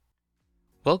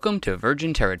Welcome to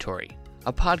Virgin Territory,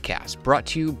 a podcast brought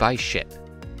to you by SHIP.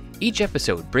 Each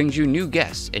episode brings you new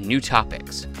guests and new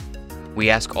topics.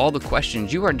 We ask all the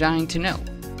questions you are dying to know,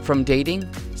 from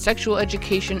dating, sexual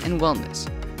education and wellness,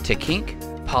 to kink,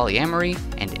 polyamory,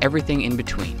 and everything in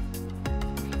between.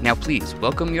 Now please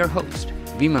welcome your host,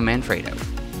 Vima Manfredo.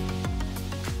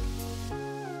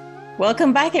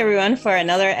 Welcome back, everyone, for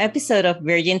another episode of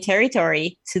Virgin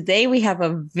Territory. Today, we have a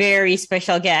very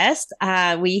special guest.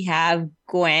 We have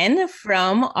Gwen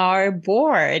from our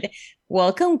board.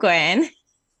 Welcome, Gwen.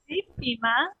 Hey,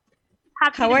 Vima.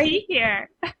 Happy to be here.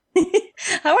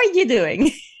 How are you doing? I'm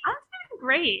doing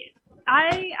great.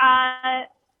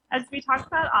 As we talk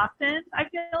about often, I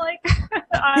feel like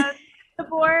on the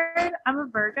board, I'm a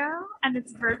Virgo, and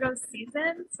it's Virgo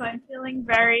season, so I'm feeling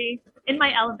very in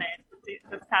my element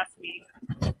this past week.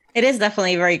 It is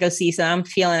definitely Virgo season. I'm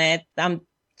feeling it. I'm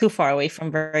too far away from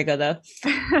Virgo, though.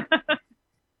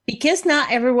 Because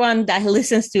not everyone that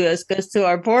listens to us goes to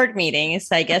our board meetings,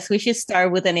 I guess we should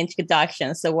start with an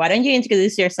introduction. So why don't you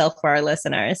introduce yourself for our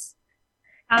listeners?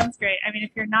 Sounds great. I mean, if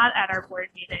you're not at our board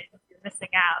meeting, you're missing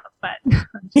out, but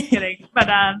I'm just kidding. But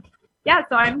yeah,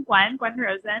 so I'm Gwen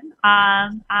Rosen.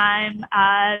 I'm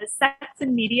a sex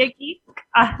and media geek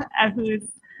who's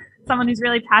someone who's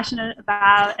really passionate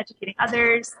about educating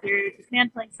others through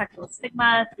dismantling sexual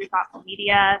stigma, through thoughtful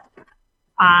media.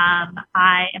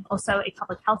 I am also a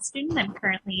public health student. I'm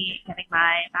currently getting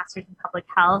my master's in public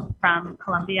health from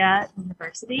Columbia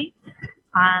University.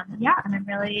 And I'm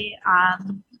really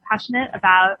passionate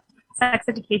about sex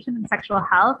education and sexual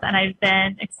health. And I've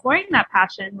been exploring that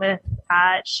passion with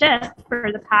SHIP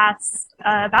for the past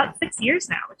about 6 years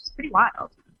now, which is pretty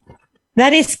wild.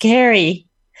 That is scary.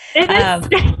 It is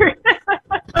scary.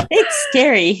 It's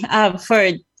scary.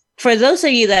 For those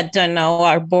of you that don't know,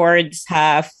 our boards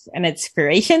have an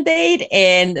expiration date,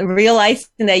 and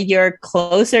realizing that you're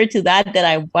closer to that than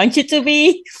I want you to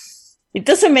be, it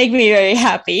doesn't make me very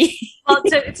happy. Well,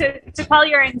 to quell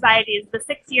your anxieties, the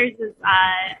 6 years is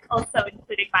also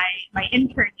including my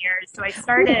intern years. So I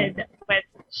started with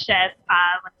SHIP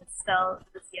when it was still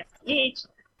the CSPH,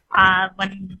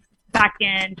 back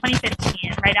in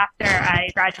 2015, right after I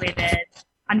graduated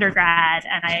undergrad,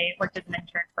 and I worked as an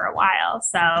intern for a while.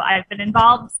 So I've been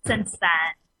involved since then.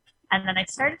 And then I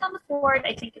started on the board,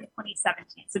 I think, in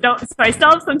 2017. So I still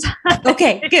have some time.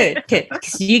 Okay, good.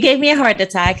 You gave me a heart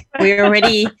attack. We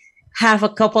already have a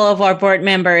couple of our board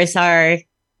members are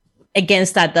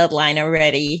against that deadline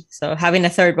already. So having a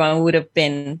third one would have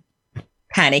been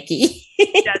panicky.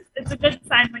 Yes, it's a good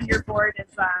sign when your board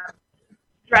is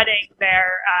dreading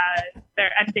their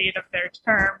end date of their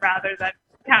term rather than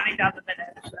counting down the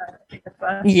minutes. I think it's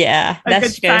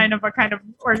a good sign of what kind of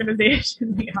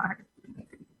organization we are.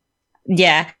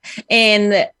 Yeah.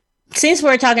 And since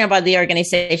we're talking about the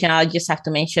organization, I'll just have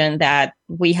to mention that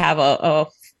we have a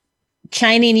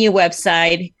shiny new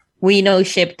website,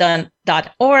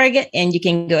 weknowship.org, and you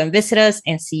can go and visit us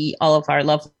and see all of our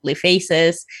lovely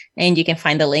faces. And you can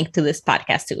find the link to this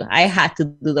podcast too. I had to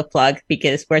do the plug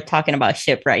because we're talking about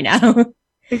SHIP right now.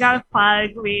 We got a plug.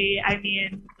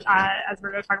 As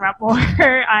we're going to talk about more,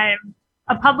 I'm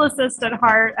a publicist at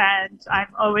heart, and I'm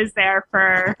always there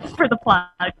for the plug.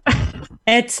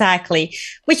 Exactly.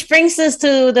 Which brings us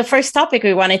to the first topic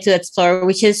we wanted to explore,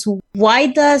 which is, why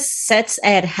does sex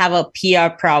ed have a PR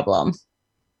problem?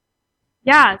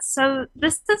 Yeah, so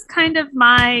this is kind of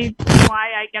my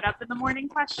why I get up in the morning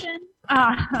question.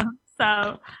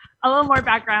 So a little more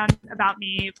background about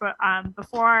me. But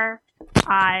before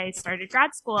I started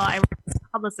grad school, I worked as a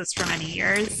publicist for many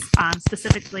years,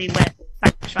 specifically with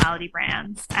sexuality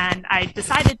brands. And I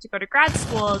decided to go to grad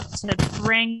school to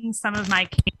bring some of my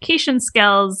communication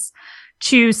skills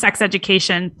to sex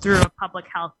education through a public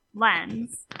health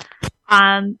lens.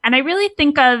 And I really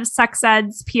think of sex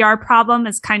ed's PR problem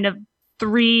as kind of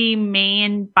three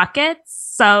main buckets.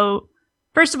 So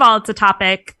first of all, it's a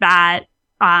topic that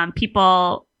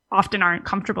people often aren't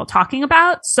comfortable talking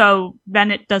about. So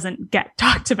then it doesn't get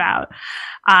talked about,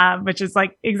 which is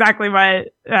like exactly what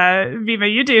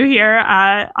Vima, you do here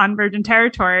on Virgin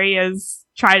Territory, is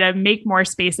try to make more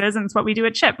spaces. And it's what we do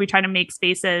at SHIP. We try to make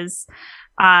spaces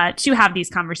to have these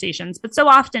conversations. But so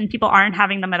often people aren't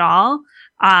having them at all,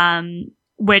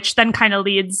 which then kind of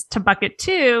leads to bucket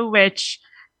two, which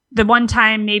the one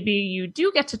time maybe you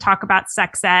do get to talk about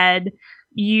sex ed,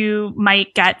 you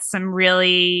might get some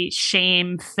really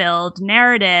shame-filled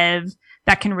narrative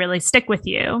that can really stick with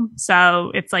you.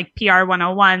 So it's like PR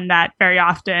 101 that very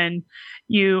often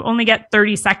you only get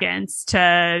 30 seconds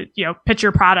to, pitch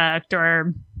your product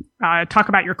or talk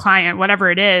about your client,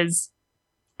 whatever it is.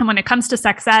 And when it comes to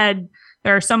sex ed,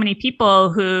 there are so many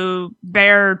people who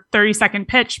their 30-second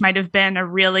pitch might have been a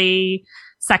really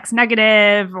sex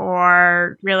negative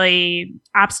or really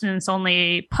abstinence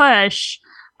only push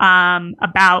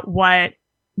about what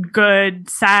good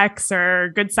sex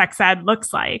or good sex ed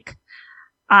looks like.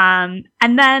 And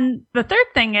then the third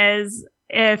thing is,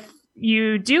 if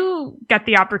you do get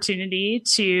the opportunity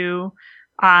to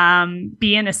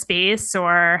be in a space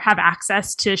or have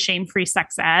access to shame-free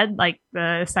sex ed, like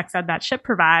the sex ed that SHIP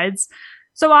provides,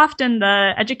 so often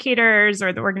the educators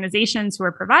or the organizations who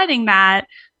are providing that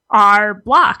are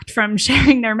blocked from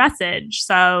sharing their message.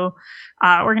 So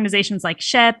organizations like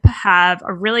SHIP have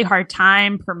a really hard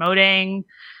time promoting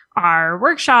our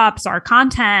workshops, our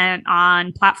content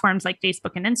on platforms like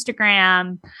Facebook and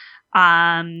Instagram,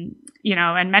 and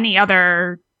many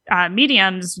other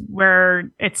mediums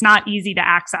where it's not easy to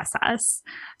access us.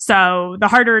 So the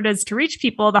harder it is to reach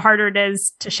people, the harder it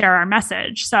is to share our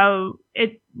message. So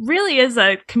it really is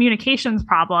a communications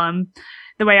problem,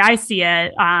 the way I see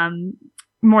it,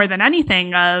 more than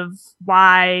anything, of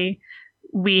why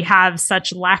we have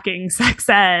such lacking sex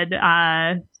ed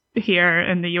here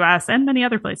in the US and many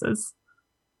other places.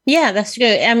 Yeah, that's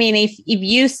good. I mean, if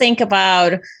you think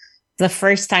about the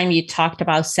first time you talked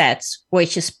about sex,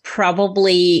 which is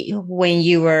probably when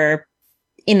you were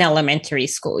in elementary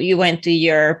school, you went to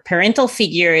your parental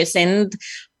figures and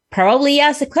probably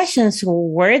asked the questions,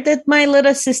 where did my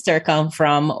little sister come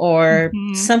from? Or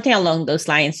something along those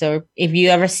lines. Or if you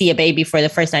ever see a baby for the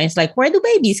first time, it's like, where do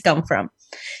babies come from?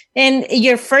 And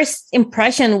your first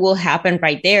impression will happen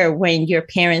right there when your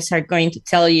parents are going to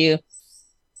tell you,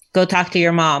 go talk to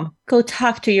your mom, go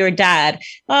talk to your dad.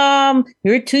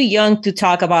 You're too young to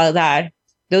talk about that.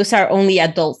 Those are only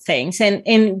adult things,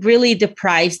 and really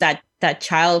deprives that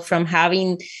child from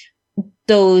having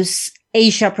those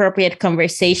age-appropriate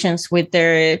conversations with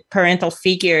their parental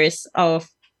figures of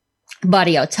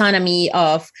body autonomy,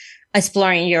 of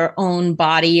exploring your own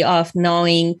body, of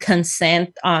knowing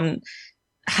consent, on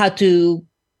how to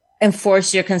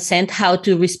enforce your consent, how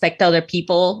to respect other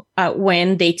people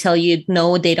when they tell you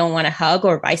no, they don't want to hug,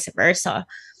 or vice versa.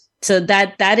 So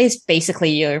that is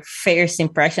basically your first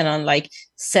impression on like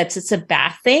sex. It's a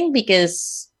bad thing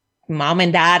because mom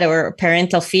and dad or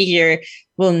parental figure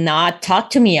will not talk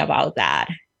to me about that.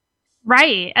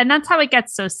 Right. And that's how it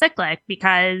gets so cyclic,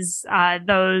 because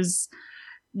those,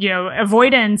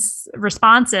 avoidance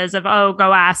responses of, oh,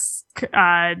 go ask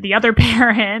the other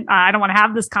parent, I don't want to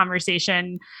have this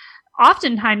conversation,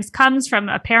 oftentimes comes from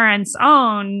a parent's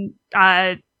own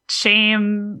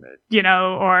shame,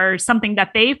 or something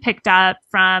that they've picked up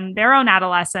from their own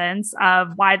adolescence of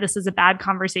why this is a bad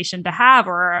conversation to have,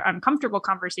 or an uncomfortable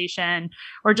conversation,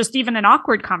 or just even an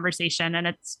awkward conversation. And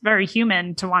it's very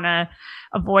human to want to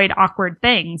avoid awkward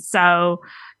things. So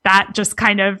that just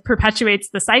kind of perpetuates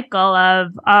the cycle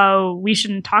of, oh, we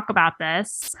shouldn't talk about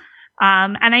this.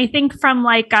 And I think from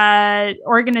like a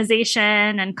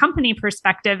organization and company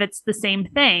perspective, it's the same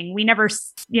thing. We never,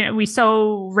 we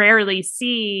so rarely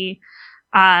see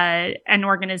an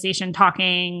organization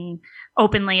talking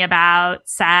openly about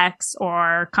sex,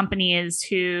 or companies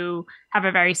who have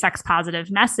a very sex positive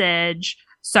message.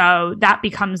 So that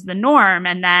becomes the norm.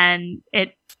 And then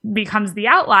it becomes the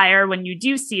outlier when you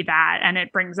do see that. And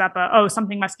it brings up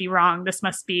something must be wrong. This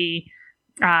must be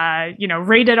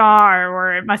rated R,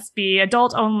 or it must be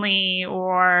adult only,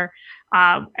 or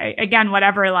again,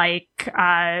 whatever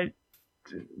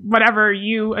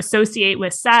you associate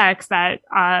with sex that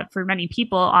for many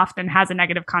people often has a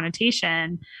negative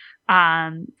connotation,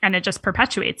 and it just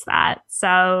perpetuates that.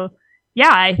 So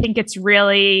yeah, I think it's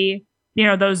really,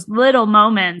 those little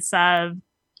moments of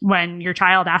when your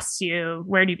child asks you,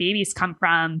 where do babies come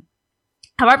from?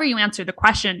 However you answer the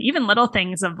question, even little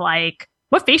things of like,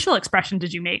 what facial expression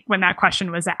did you make when that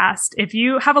question was asked? If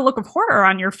you have a look of horror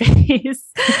on your face,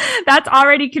 that's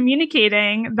already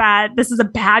communicating that this is a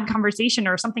bad conversation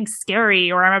or something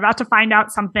scary, or I'm about to find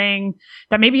out something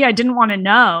that maybe I didn't want to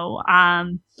know.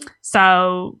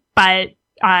 But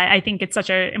I think it's such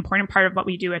an important part of what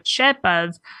we do at SHIP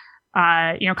of,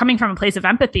 coming from a place of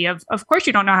empathy of course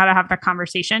you don't know how to have that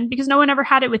conversation because no one ever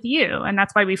had it with you. And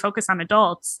that's why we focus on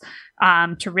adults,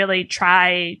 to really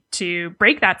try to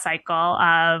break that cycle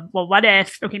of, well, what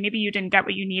if, okay, maybe you didn't get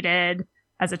what you needed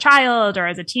as a child or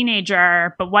as a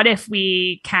teenager, but what if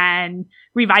we can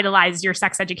revitalize your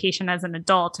sex education as an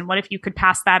adult? And what if you could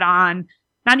pass that on,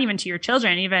 not even to your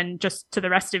children, even just to the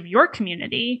rest of your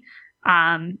community?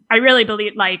 I really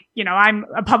believe, I'm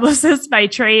a publicist by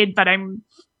trade, but I'm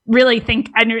really think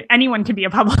anyone can be a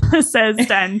publicist,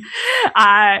 and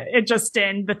it just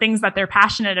in the things that they're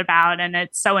passionate about. And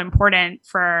it's so important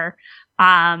for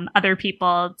other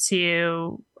people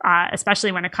to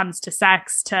especially when it comes to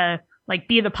sex, to like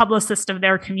be the publicist of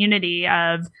their community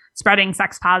of spreading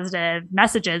sex positive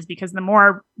messages, because the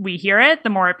more we hear it, the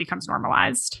more it becomes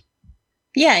normalized.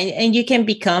 Yeah, and you can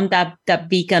become that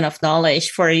beacon of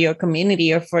knowledge for your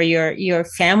community or for your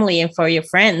family and for your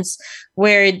friends,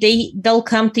 where they'll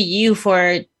come to you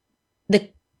for the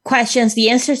questions, the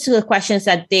answers to the questions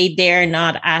that they dare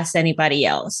not ask anybody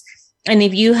else. And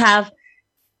if you have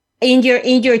in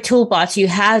your toolbox, you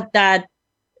have that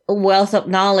wealth of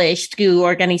knowledge through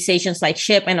organizations like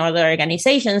SHIP and other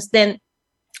organizations, then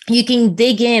you can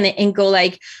dig in and go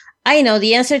like, I know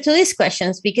the answer to these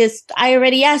questions because I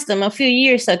already asked them a few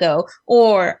years ago,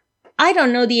 or I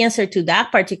don't know the answer to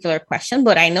that particular question,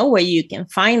 but I know where you can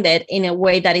find it in a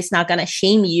way that is not going to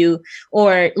shame you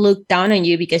or look down on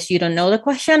you because you don't know the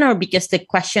question or because the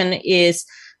question is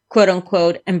quote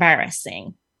unquote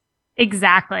embarrassing.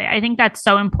 Exactly. I think that's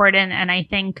so important. And I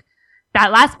think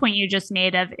that last point you just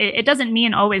made of it doesn't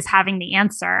mean always having the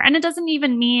answer. And it doesn't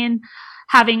even mean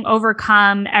having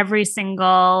overcome every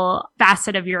single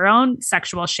facet of your own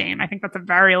sexual shame. I think that's a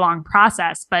very long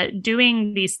process, but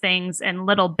doing these things in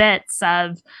little bits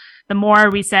of the more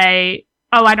we say,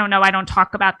 oh, I don't know, I don't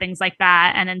talk about things like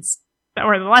that.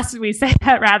 Or the less we say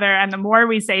that rather, and the more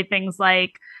we say things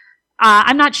like,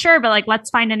 I'm not sure, but like, let's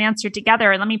find an answer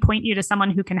together. Let me point you to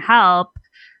someone who can help.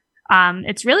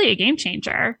 It's really a game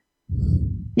changer.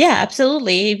 Yeah,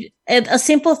 absolutely. A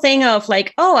simple thing of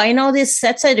like, oh, I know this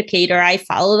sex educator. I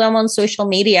follow them on social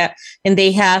media and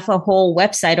they have a whole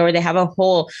website or they have a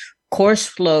whole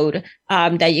course load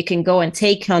that you can go and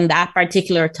take on that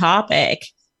particular topic,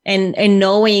 and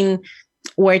knowing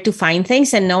where to find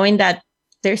things and knowing that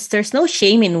there's no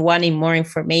shame in wanting more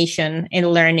information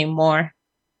and learning more.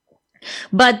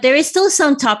 But there is still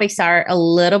some topics that are a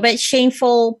little bit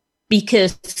shameful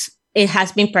because it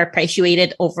has been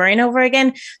perpetuated over and over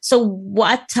again. So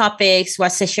what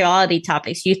sexuality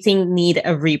topics you think need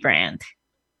a rebrand?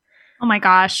 Oh my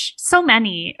gosh, so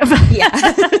many. Yeah.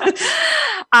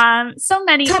 So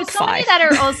many. Top so many 5. that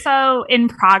are also in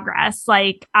progress.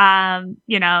 Like, I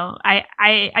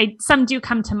some do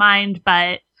come to mind,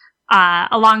 but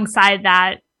alongside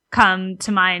that come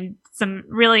to mind some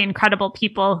really incredible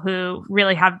people who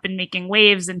really have been making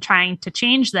waves and trying to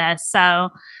change this. So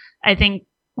I think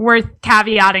worth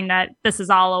caveating that this is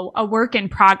all a work in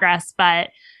progress, but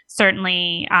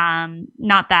certainly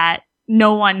not that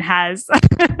no one has.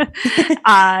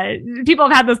 People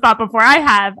have had this thought before I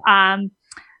have.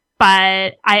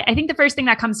 But I think the first thing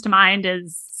that comes to mind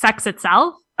is sex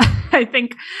itself. I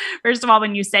think, first of all,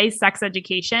 when you say sex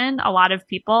education, a lot of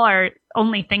people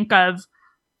only think of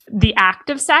the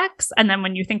act of sex. And then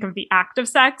when you think of the act of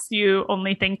sex, you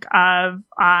only think of,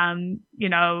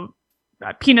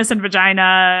 penis and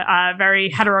vagina, very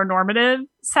heteronormative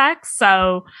sex.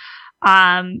 So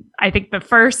I think the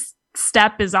first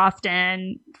step is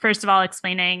often, first of all,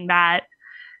 explaining that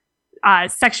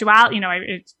sexuality,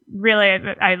 it's really,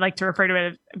 I like to refer to it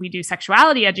as we do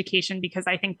sexuality education, because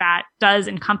I think that does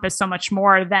encompass so much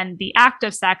more than the act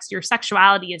of sex. Your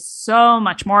sexuality is so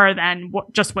much more than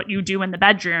just what you do in the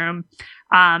bedroom.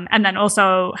 And then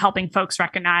also helping folks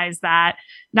recognize that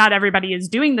not everybody is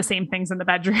doing the same things in the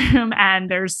bedroom. And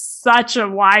there's such a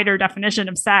wider definition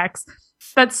of sex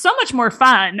that's so much more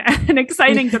fun and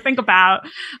exciting to think about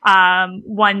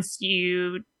once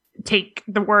you take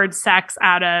the word sex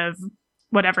out of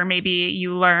whatever maybe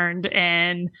you learned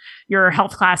in your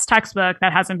health class textbook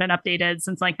that hasn't been updated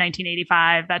since like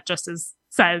 1985 that just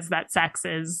says that sex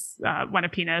is when a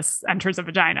penis enters a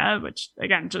vagina, which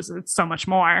again, just it's so much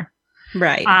more.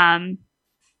 Right. And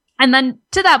then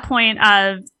to that point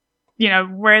of,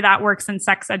 where that works in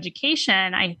sex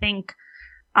education, I think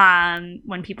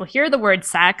when people hear the word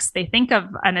sex, they think of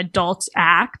an adult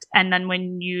act. And then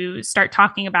when you start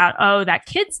talking about, that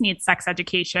kids need sex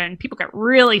education, people get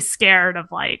really scared of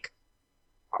like,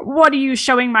 what are you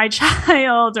showing my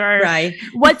child? Or right.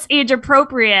 What's age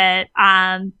appropriate?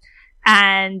 And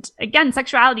again,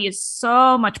 sexuality is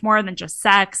so much more than just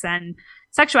sex. And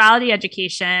sexuality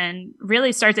education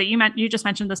really starts at, you just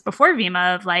mentioned this before,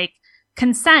 Vima, of like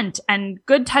consent and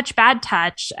good touch, bad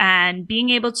touch, and being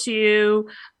able to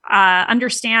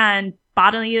understand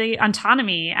bodily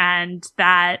autonomy, and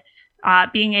that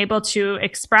being able to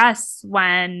express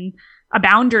when a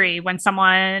boundary, when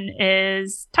someone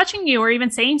is touching you or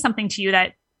even saying something to you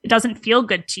that doesn't feel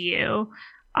good to you,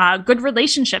 good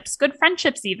relationships, good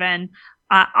friendships, even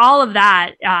all of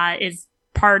that is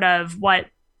part of what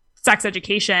sex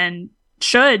education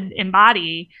should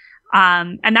embody.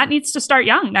 And that needs to start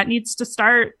young. That needs to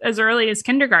start as early as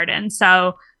kindergarten.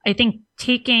 So I think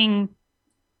taking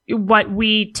what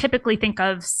we typically think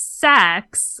of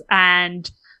sex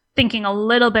and thinking a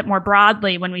little bit more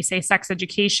broadly when we say sex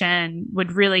education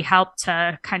would really help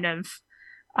to kind of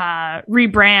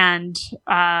rebrand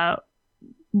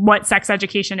what sex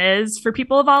education is for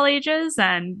people of all ages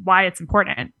and why it's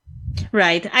important.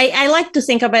 Right. I like to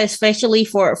think about, especially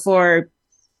for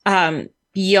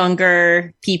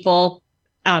younger people,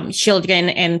 children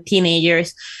and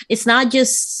teenagers, it's not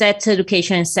just sex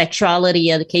education and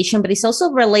sexuality education, but it's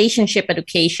also relationship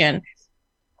education,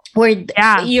 where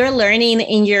you're learning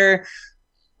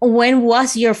when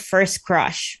was your first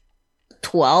crush?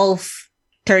 12,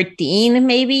 13,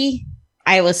 maybe?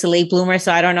 I was a late bloomer,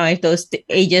 so I don't know if those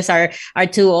ages are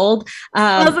too old.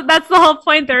 That's the whole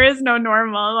point. There is no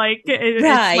normal. Like,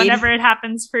 it's whenever it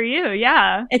happens for you.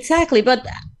 Yeah. Exactly. But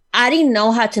I didn't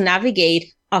know how to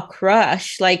navigate a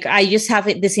crush. Like, I just have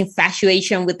this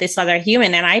infatuation with this other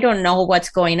human, and I don't know what's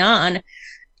going on.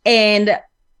 And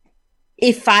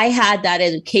if I had that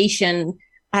education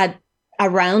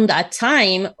around that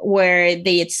time where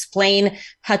they explain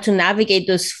how to navigate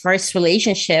those first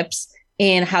relationships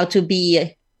and how to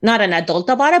be not an adult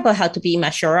about it, but how to be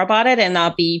mature about it and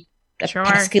not be a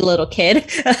pesky little kid,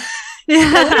 that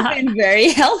would have been very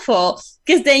helpful,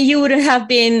 because then you wouldn't have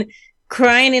been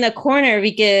crying in a corner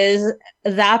because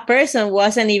that person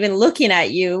wasn't even looking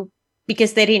at you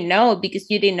because they didn't know, because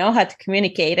you didn't know how to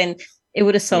communicate, and it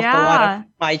would have solved a lot of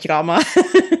my drama.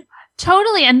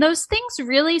 Totally. And those things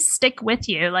really stick with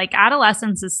you. Like,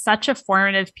 adolescence is such a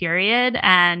formative period,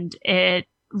 and it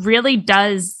really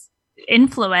does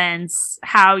influence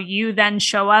how you then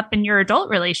show up in your adult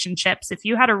relationships. If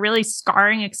you had a really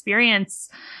scarring experience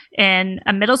in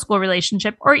a middle school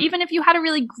relationship, or even if you had a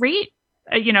really great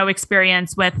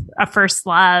experience with a first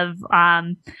love,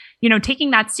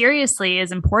 taking that seriously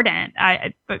is important.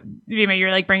 But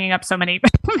you're like bringing up so many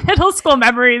middle school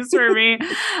memories for me.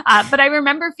 But I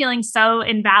remember feeling so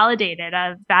invalidated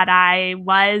of that. I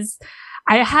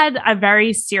had a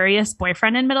very serious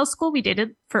boyfriend in middle school. We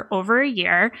dated for over a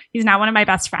year. He's now one of my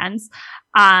best friends.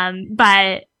 And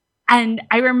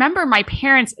I remember my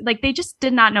parents, like, they just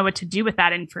did not know what to do with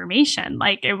that information.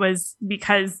 Like, it was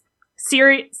because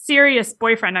serious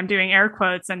boyfriend, I'm doing air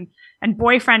quotes, and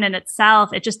boyfriend in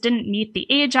itself, it just didn't meet the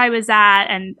age I was at.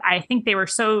 And I think they were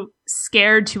so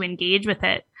scared to engage with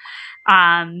it.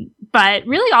 But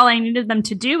really all I needed them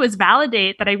to do was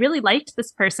validate that I really liked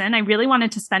this person. I really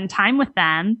wanted to spend time with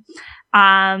them.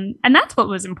 And that's what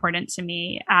was important to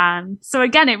me. So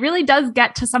again, it really does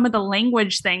get to some of the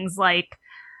language things, like,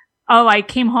 oh, I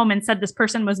came home and said this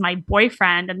person was my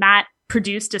boyfriend, and that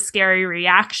produced a scary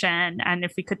reaction. And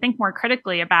if we could think more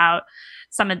critically about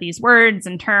some of these words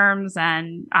and terms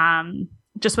and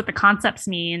just what the concepts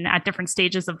mean at different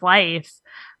stages of life,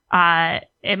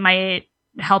 it might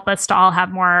help us to all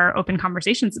have more open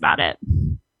conversations about it.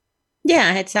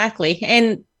 Yeah, exactly.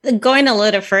 And going a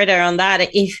little further on that,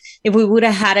 if we would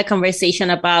have had a conversation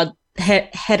about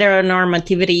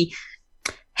heteronormativity,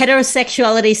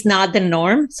 heterosexuality is not the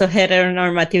norm, so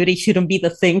heteronormativity shouldn't be the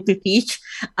thing to teach,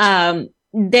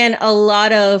 then a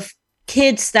lot of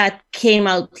kids that came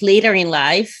out later in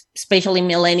life, especially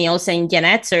millennials and Gen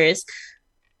Xers,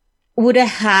 would have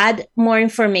had more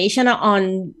information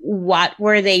on what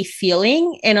were they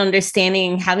feeling and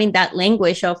understanding, having that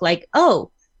language of like,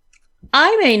 oh,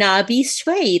 I may not be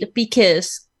straight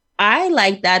because I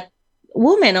like that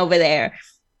woman over there,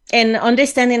 and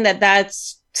understanding that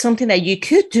that's something that you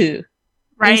could do,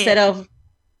 right? Instead of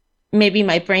maybe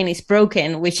my brain is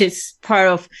broken, which is part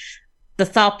of the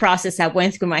thought process that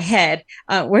went through my head.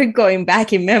 We're going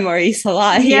back in memories a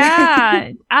lot here.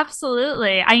 Yeah,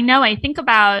 absolutely. I know. I think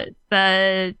about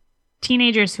the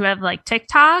teenagers who have like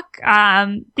TikTok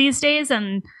these days,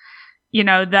 and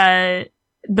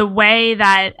the way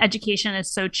that education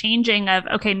is so changing. Of,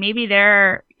 okay, maybe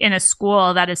they're in a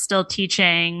school that is still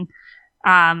teaching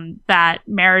that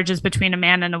marriage is between a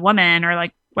man and a woman, or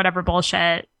like whatever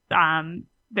bullshit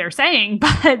they're saying,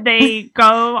 but they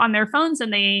go on their phones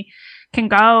and they can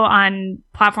go on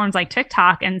platforms like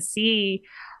TikTok and see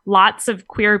lots of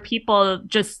queer people.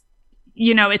 Just,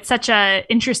 it's such a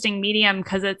interesting medium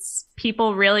because it's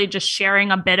people really just sharing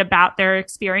a bit about their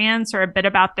experience or a bit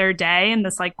about their day in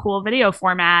this like cool video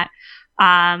format.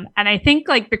 And I think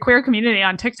like the queer community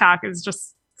on TikTok is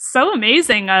just so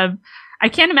amazing. I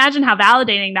can't imagine how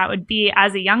validating that would be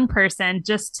as a young person,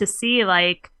 just to see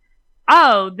like,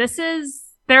 oh,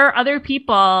 there are other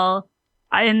people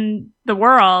in the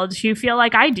world who feel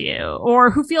like I do,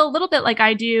 or who feel a little bit like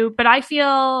I do, but I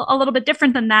feel a little bit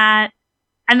different than that.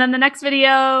 And then the next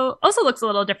video also looks a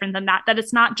little different than that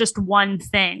it's not just one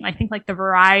thing. I think like the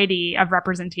variety of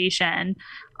representation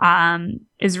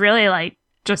is really like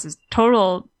just a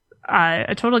total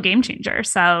a total game changer.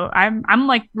 So I'm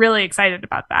like really excited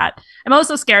about that. I'm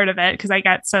also scared of it because I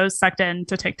get so sucked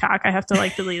into TikTok. I have to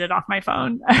like delete it off my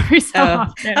phone every so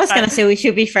often. I was gonna say we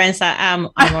should be friends. I'm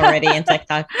already in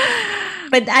TikTok,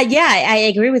 but yeah, I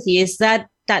agree with you. Is that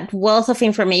wealth of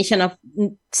information of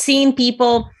seeing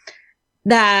people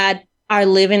that are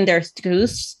living their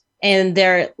truths and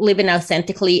they're living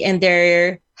authentically and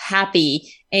they're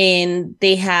happy and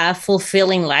they have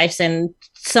fulfilling lives and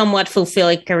somewhat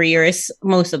fulfilling careers,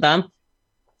 most of them.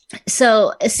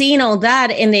 So seeing all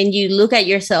that, and then you look at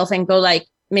yourself and go like,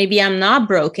 maybe I'm not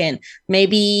broken.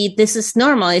 Maybe this is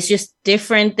normal. It's just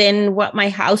different than what my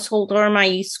household or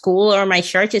my school or my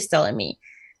church is telling me.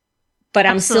 But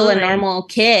I'm still a normal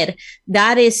kid.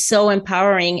 That is so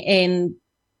empowering, and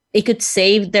it could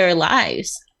save their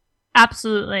lives.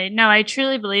 Absolutely. No, I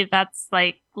truly believe that's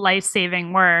like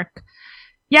life-saving work.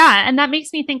 Yeah. And that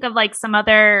makes me think of like some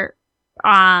other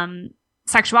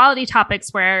sexuality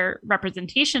topics where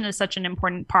representation is such an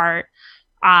important part.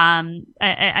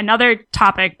 Another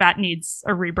topic that needs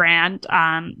a rebrand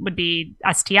would be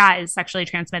STIs, sexually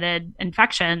transmitted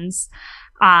infections.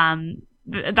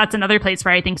 That's another place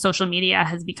where I think social media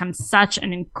has become such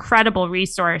an incredible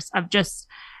resource of just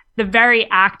the very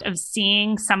act of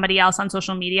seeing somebody else on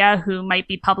social media who might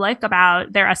be public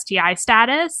about their STI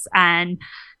status. And,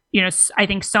 you know, I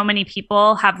think so many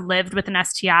people have lived with an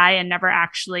STI and never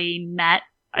actually met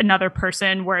another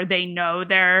person where they know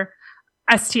their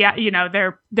STI, you know,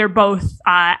 they're both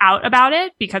out about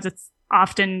it because it's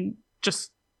often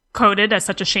just coded as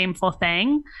such a shameful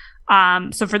thing.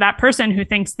 So for that person who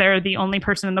thinks they're the only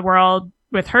person in the world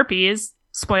with herpes,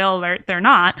 spoiler alert, they're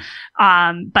not.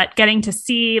 But getting to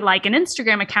see like an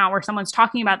Instagram account where someone's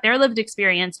talking about their lived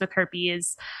experience with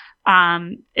herpes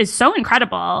is so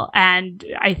incredible. And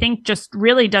I think just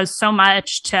really does so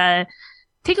much to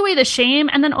take away the shame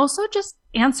and then also just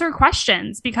answer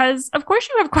questions, because of course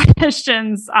you have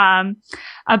questions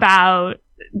about,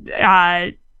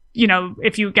 you know,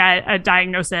 if you get a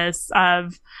diagnosis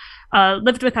of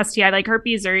lived with STI like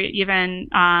herpes or even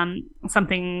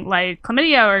something like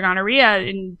chlamydia or gonorrhea,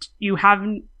 and you have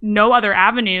no other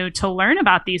avenue to learn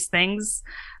about these things,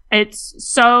 it's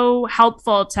so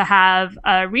helpful to have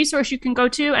a resource you can go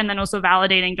to, and then also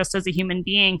validating just as a human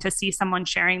being to see someone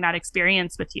sharing that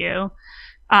experience with you.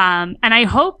 And I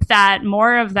hope that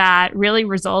more of that really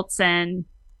results in,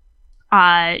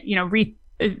 you know,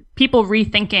 people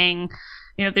rethinking.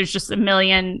 You know, there's just a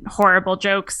million horrible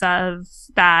jokes of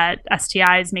that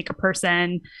STIs make a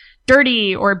person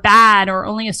dirty or bad, or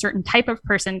only a certain type of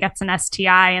person gets an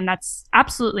STI. And that's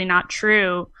absolutely not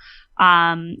true.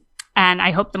 And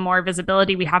I hope the more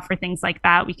visibility we have for things like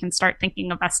that, we can start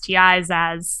thinking of STIs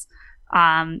as,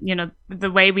 you know, the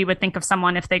way we would think of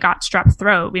someone if they got strep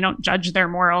throat. We don't judge their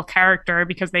moral character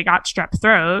because they got strep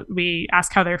throat. We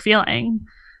ask how they're feeling.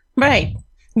 Right.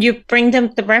 You bring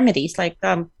them the remedies like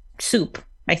soup,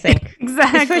 I think.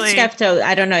 Exactly. For strep throat,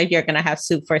 I don't know if you're going to have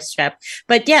soup for strep.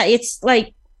 But yeah, it's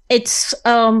like, it's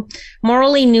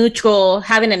morally neutral.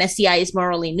 Having an STI is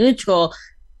morally neutral.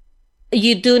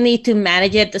 You do need to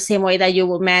manage it the same way that you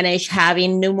will manage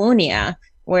having pneumonia,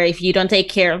 where if you don't take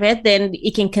care of it, then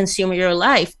it can consume your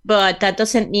life. But that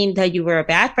doesn't mean that you were a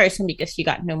bad person because you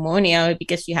got pneumonia or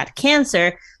because you had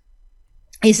cancer.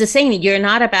 It's the same. You're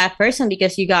not a bad person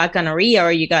because you got gonorrhea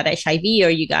or you got HIV or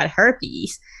you got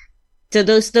herpes. So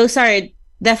those are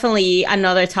definitely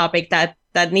another topic that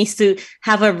needs to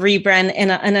have a rebrand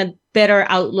and a better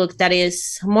outlook that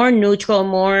is more neutral,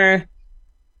 more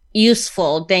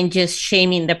useful than just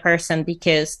shaming the person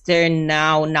because they're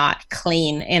now not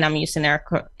clean. And I'm using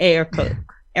air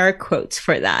quotes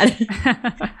for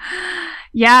that.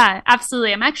 Yeah,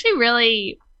 absolutely. I'm actually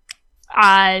really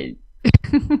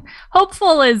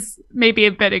hopeful is maybe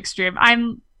a bit extreme.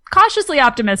 I'm cautiously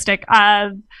optimistic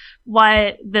of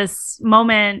what this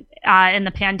moment in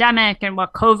the pandemic and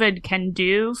what COVID can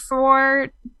do for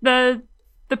the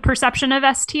perception of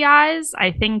STIs.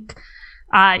 I think,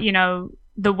 you know,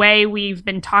 the way we've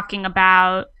been talking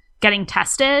about getting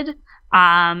tested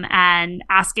and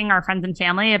asking our friends and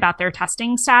family about their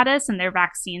testing status and their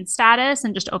vaccine status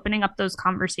and just opening up those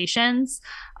conversations.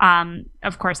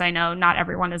 Of course, I know not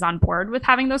everyone is on board with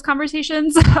having those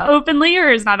conversations openly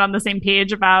or is not on the same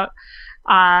page about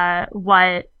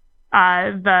what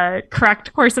the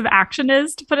correct course of action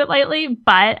is, to put it lightly.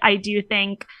 But I do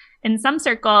think in some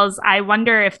circles, I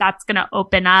wonder if that's going to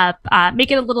open up,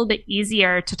 make it a little bit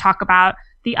easier to talk about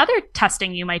the other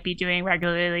testing you might be doing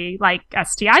regularly, like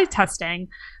STI testing,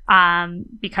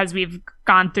 because we've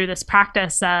gone through this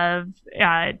practice of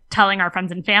telling our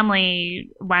friends and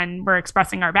family when we're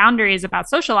expressing our boundaries about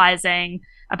socializing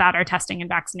about our testing and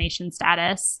vaccination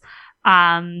status.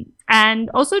 And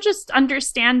also just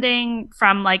understanding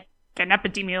from like an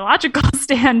epidemiological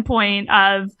standpoint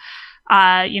of,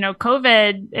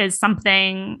 COVID is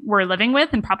something we're living with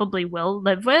and probably will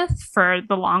live with for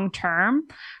the long term.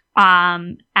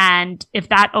 And if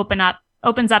that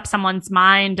opens up someone's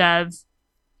mind of,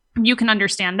 you can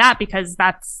understand that because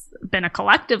that's been a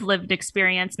collective lived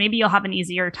experience, maybe you'll have an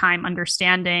easier time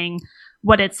understanding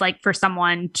what it's like for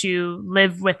someone to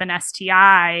live with an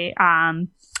STI.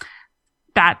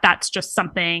 That's just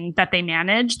something that they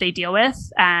manage, they deal with,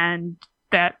 and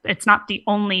that it's not the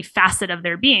only facet of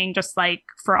their being. Just like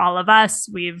for all of us,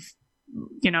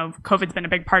 COVID's been a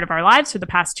big part of our lives for the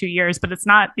past 2 years, but it's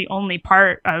not the only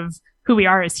part of who we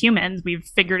are as humans. We've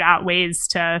figured out ways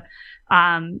to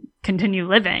continue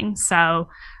living. So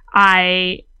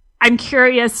I'm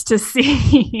curious to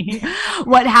see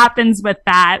what happens with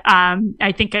that.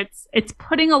 I think it's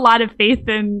putting a lot of faith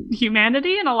in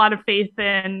humanity and a lot of faith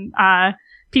in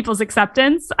people's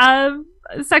acceptance of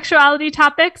sexuality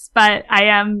topics, but I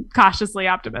am cautiously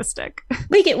optimistic.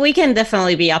 We can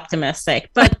definitely be optimistic,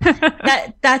 but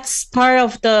that's part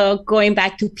of the going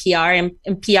back to PR and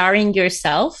PRing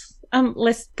yourself.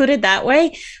 Let's put it that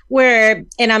way, and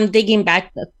I'm digging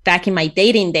back in my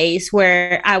dating days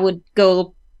where I would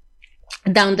go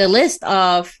down the list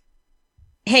of,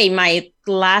 hey, my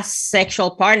last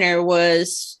sexual partner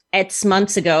was X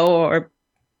months ago or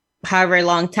however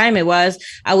long time it was.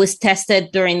 I was tested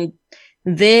during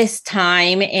this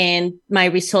time and my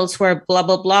results were blah,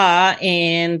 blah, blah.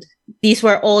 And these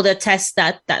were all the tests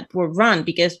that were run,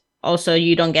 because also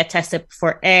you don't get tested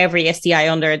for every STI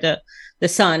under the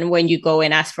sun when you go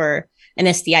and ask for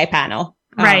an STI panel.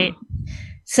 Right.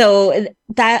 So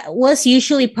that was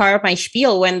usually part of my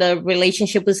spiel when the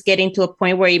relationship was getting to a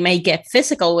point where it may get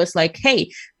physical, was like,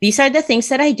 hey, these are the things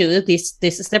that I do. This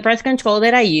is the birth control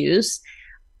that I use.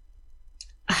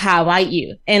 How about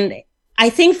you? And I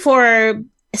think for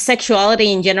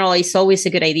sexuality in general, it's always a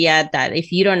good idea that if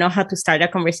you don't know how to start a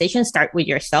conversation, start with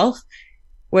yourself.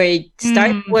 Where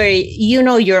you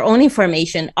know your own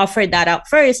information, offer that up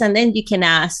first, and then you can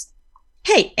ask,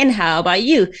 hey, and how about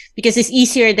you? Because it's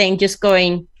easier than just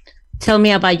going, tell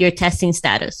me about your testing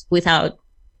status, without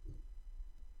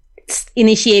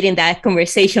initiating that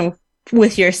conversation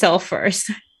with yourself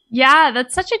first. Yeah,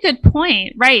 that's such a good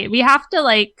point. Right. We have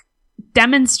to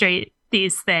demonstrate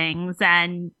these things,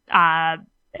 and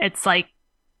it's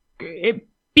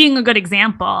being a good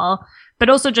example, but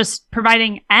also just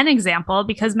providing an example,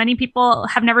 because many people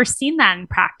have never seen that in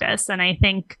practice. And I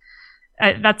think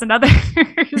that's another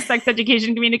sex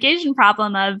education communication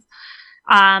problem of,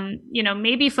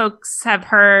 maybe folks have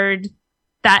heard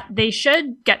that they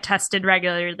should get tested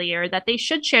regularly or that they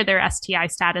should share their STI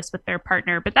status with their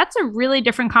partner. But that's a really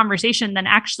different conversation than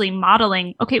actually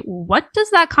modeling, okay, what does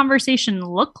that conversation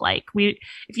look like?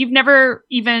 If you've never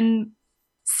even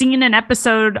seen an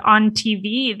episode on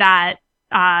TV that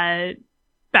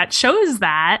shows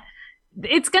that,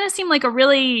 it's going to seem like a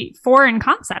really foreign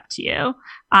concept to you,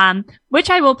 which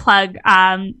I will plug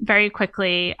very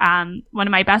quickly. One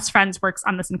of my best friends works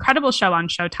on this incredible show on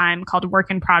Showtime called Work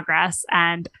in Progress.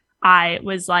 And I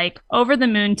was over the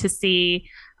moon to see,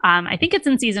 I think it's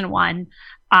in season 1,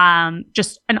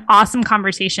 just an awesome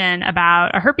conversation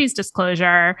about a herpes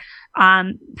disclosure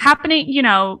happening,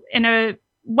 in a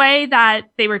way that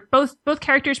they were both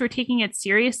characters were taking it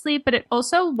seriously, but it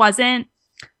also wasn't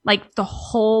the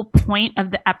whole point of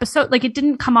the episode. It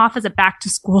didn't come off as a back to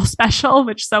school special,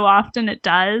 which so often it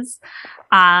does.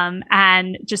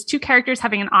 And just two characters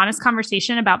having an honest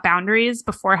conversation about boundaries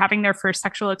before having their first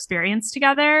sexual experience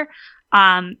together.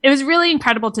 It was really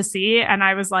incredible to see. And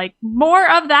I was like, more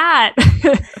of that.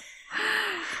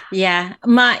 Yeah.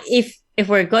 If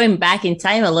we're going back in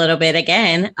time a little bit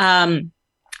again,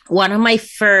 one of my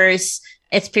first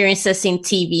experiences in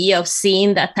TV of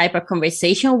seeing that type of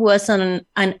conversation was on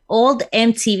an old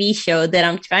MTV show that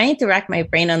I'm trying to rack my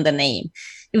brain on the name.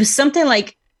 It was something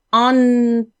like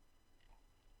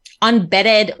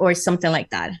Unbedded or something like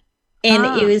that. And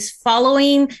it was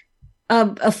following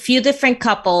a few different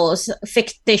couples,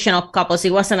 fictional couples.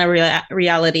 It wasn't a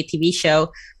reality TV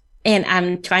show. And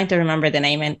I'm trying to remember the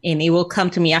name, and it will come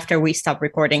to me after we stop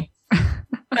recording.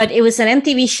 But it was an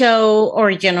MTV show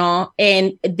original,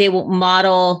 and they would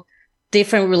model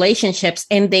different relationships.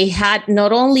 And they had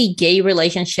not only gay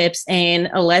relationships and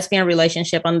a lesbian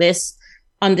relationship on this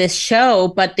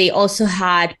show, but they also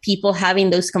had people having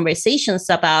those conversations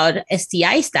about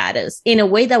STI status in a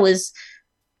way that was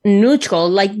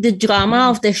neutral. The drama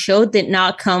of the show did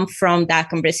not come from that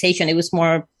conversation. It was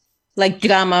more like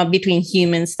drama between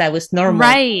humans that was normal.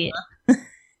 Right.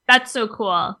 That's so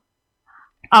cool.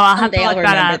 I'll have to Someday look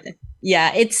I'll that remember up.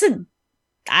 Yeah,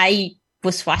 I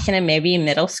was watching it maybe in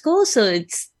middle school, so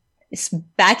it's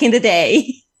back in the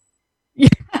day.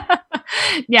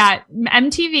 Yeah,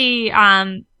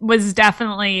 MTV was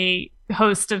definitely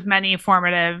host of many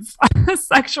formative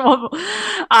sexual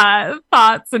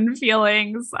thoughts and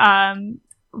feelings.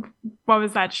 What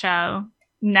was that show?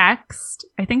 Next,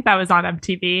 I think that was on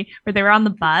MTV, where they were on the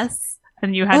bus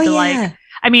and you had to like,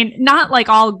 I mean, not like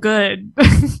all good,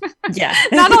 yeah,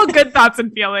 not all good thoughts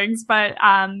and feelings, but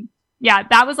yeah,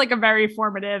 that was like a very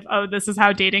formative, oh, this is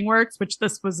how dating works, which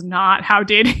this was not how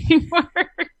dating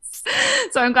works.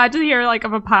 So I'm glad to hear like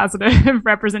of a positive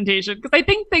representation, because I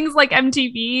think things like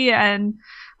MTV and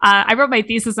I wrote my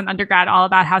thesis in undergrad all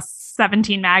about how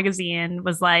 17 magazine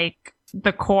was like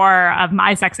the core of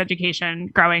my sex education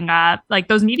growing up. Like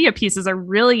those media pieces are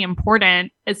really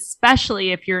important,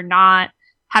 especially if you're not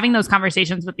having those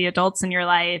conversations with the adults in your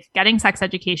life, getting sex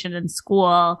education in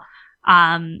school.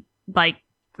 Like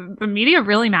the media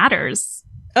really matters.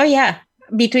 Oh yeah.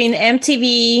 Between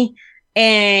MTV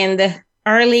and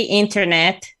early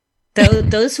internet,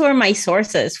 those were my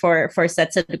sources for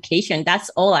sex education. That's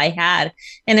all I had.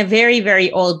 And a very, very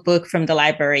old book from the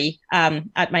library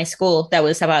at my school that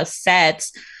was about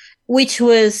sex, which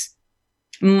was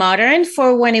modern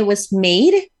for when it was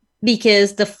made,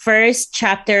 because the first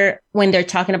chapter, when they're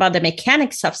talking about the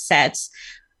mechanics of sex,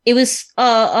 it was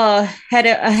a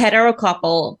hetero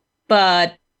couple,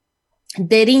 but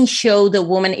they didn't show the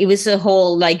woman. It was a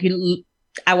whole, like,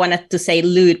 I wanted to say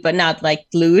lewd, but not like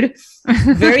lewd.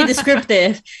 Very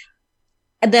descriptive.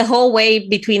 The whole way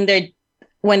between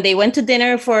when they went to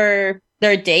dinner for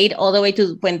their date, all the way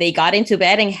to when they got into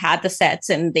bed and had the sex,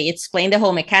 and they explained the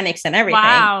whole mechanics and everything.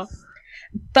 Wow.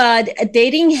 But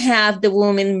they didn't have the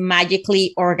woman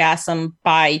magically orgasm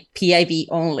by PIV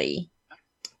only,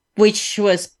 which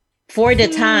was for the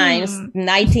times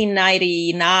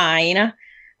 1999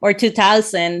 or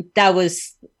 2000. That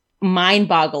was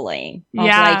mind-boggling.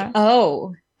 Yeah. Like,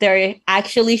 oh, they're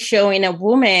actually showing a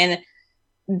woman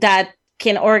that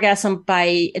can orgasm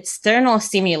by external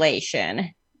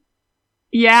stimulation.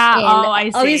 Yeah. And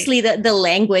I see. obviously the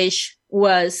language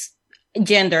was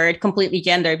completely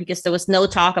gendered, because there was no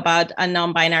talk about a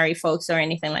non-binary folks or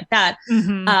anything like that.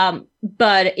 Mm-hmm.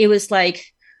 But it was like,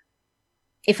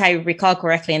 if I recall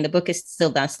correctly, and the book is still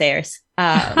downstairs,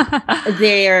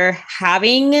 they're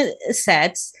having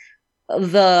sex.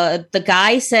 The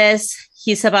guy says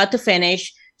he's about to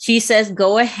finish. She says,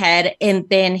 go ahead. And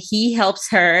then he helps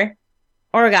her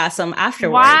orgasm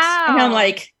afterwards. Wow. And I'm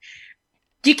like,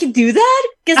 you can do that?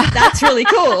 Because that's really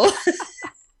cool.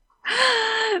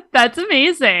 That's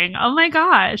amazing. Oh my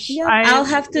gosh. Yeah, I'll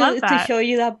have to show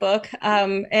you that book.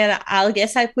 And I'll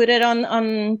guess I put it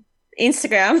on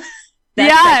Instagram.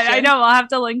 Yeah, section. I know. We'll have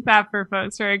to link that for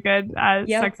folks for a good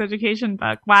sex education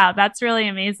book. Wow, that's really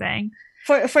amazing.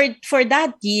 For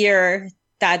that year,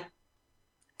 that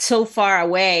so far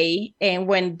away, and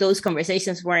when those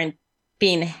conversations weren't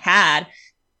being had,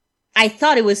 I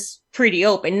thought it was pretty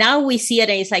open. Now we see it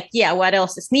and it's like, yeah, what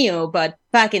else is new? But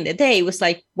back in the day, it was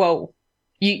like, whoa,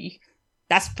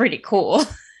 that's pretty cool.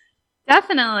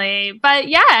 Definitely. But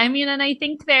yeah, I mean, and I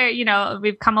think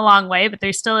we've come a long way, but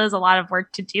there still is a lot of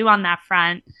work to do on that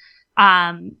front.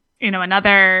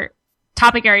 Another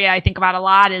topic area I think about a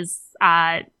lot is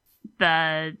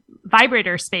the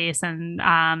vibrator space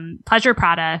and pleasure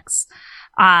products.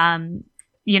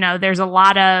 There's a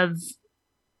lot of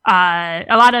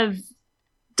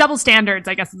double standards,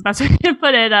 I guess is the best way to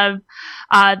put it, of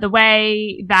the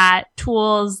way that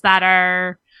tools that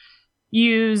are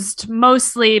used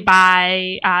mostly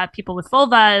by people with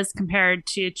vulvas compared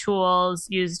to tools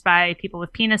used by people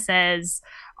with penises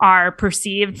are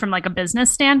perceived from like a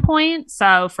business standpoint.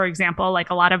 So, for example, like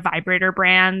a lot of vibrator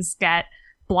brands get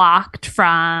blocked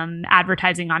from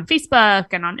advertising on Facebook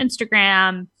and on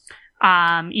Instagram,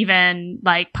 even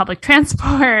like public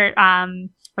transport,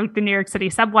 like the New York City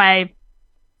subway,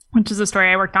 which is a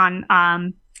story I worked on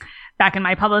back in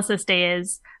my publicist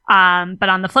days. But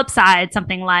on the flip side,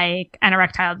 something like an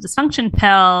erectile dysfunction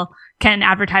pill can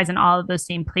advertise in all of those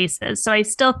same places. So I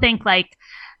still think like,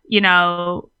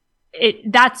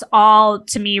 that's all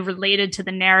to me related to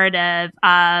the narrative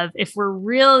of, if we're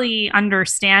really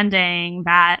understanding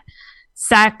that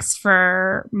sex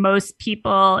for most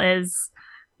people is,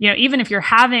 even if you're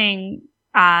having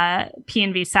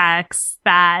P&V sex,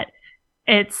 that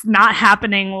it's not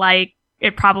happening like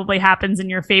it probably happens in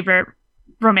your favorite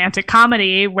romantic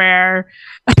comedy, where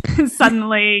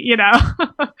suddenly,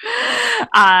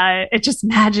 it just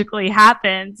magically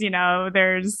happens.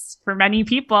 There's, for many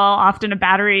people, often a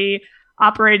battery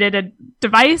operated a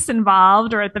device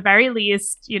involved, or at the very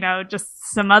least,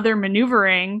 just some other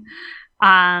maneuvering.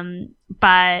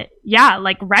 But yeah,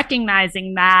 like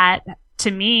recognizing that,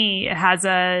 to me, has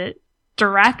a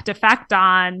direct effect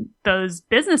on those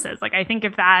businesses. Like, I think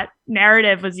if that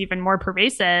narrative was even more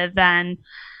pervasive, then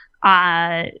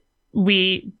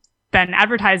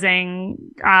advertising,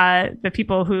 the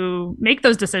people who make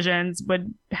those decisions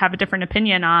would have a different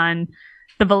opinion on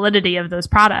the validity of those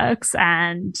products,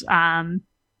 and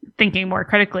thinking more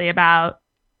critically about,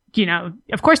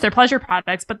 of course they're pleasure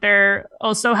products, but they're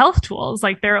also health tools.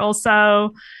 Like, they're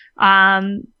also,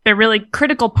 they're really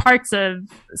critical parts of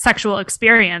sexual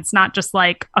experience, not just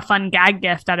like a fun gag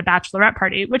gift at a bachelorette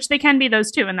party, which they can be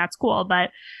those too, and that's cool. But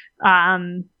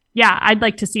yeah, I'd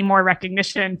like to see more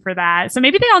recognition for that. So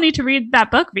maybe they all need to read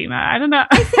that book, Vima. I don't know.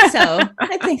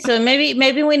 I think so.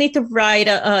 Maybe we need to write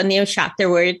a new chapter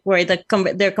where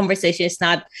their conversation is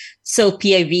not so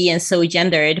POV and so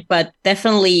gendered, but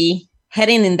definitely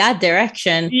heading in that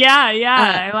direction. Yeah,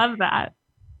 I love that.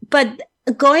 But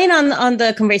going on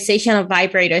the conversation of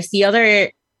vibrators, the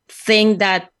other thing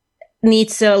that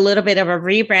needs a little bit of a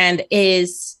rebrand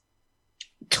is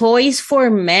toys for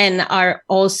men are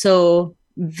also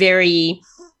very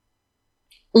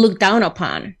looked down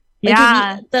upon. Like,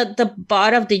 yeah, the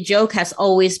butt of the joke has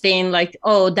always been like,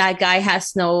 oh, that guy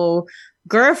has no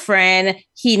girlfriend,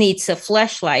 he needs a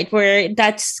fleshlight, where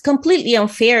that's completely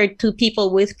unfair to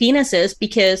people with penises,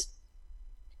 because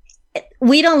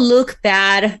we don't look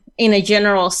bad in a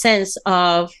general sense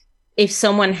of if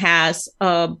someone has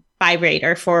a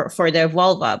vibrator for their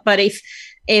vulva. But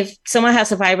if someone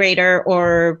has a vibrator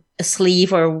or a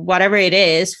sleeve or whatever it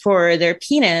is for their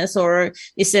penis, or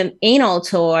it's an anal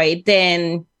toy,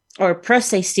 then, or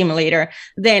prostate stimulator,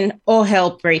 then all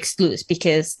hell breaks loose,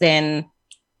 because then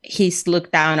he's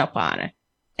looked down upon.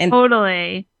 And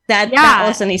totally. That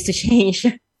also needs to change.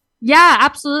 Yeah,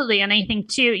 absolutely. And I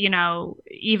think too,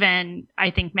 even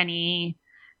I think many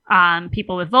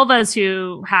people with vulvas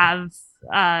who have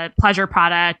pleasure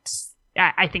products,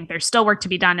 I think there's still work to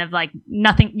be done of like,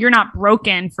 nothing, you're not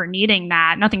broken for needing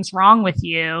that. Nothing's wrong with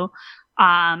you.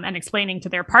 And explaining to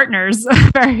their partners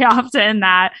very often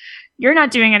that you're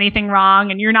not doing anything wrong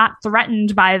and you're not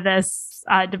threatened by this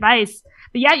device.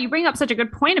 But yeah, you bring up such a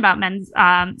good point about men's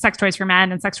sex toys for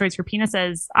men and sex toys for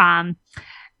penises,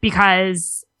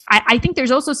 because I think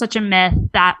there's also such a myth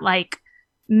that like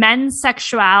men's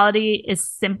sexuality is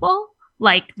simple.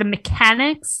 Like, the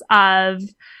mechanics of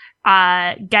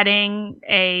getting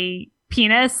a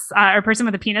penis or a person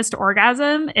with a penis to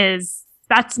orgasm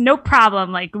that's no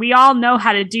problem. Like, we all know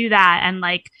how to do that. And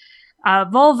like,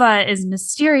 vulva is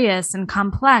mysterious and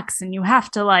complex, and you have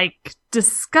to like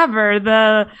discover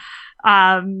the,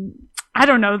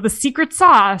 the secret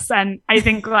sauce. And I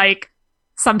think like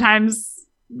sometimes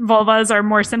vulvas are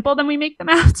more simple than we make them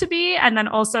out to be. And then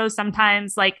also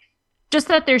sometimes like just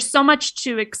that there's so much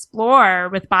to explore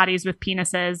with bodies with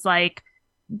penises, like,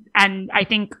 and I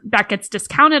think that gets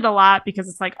discounted a lot because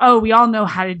it's like, oh, we all know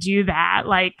how to do that.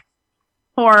 Like,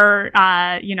 or,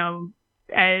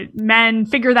 men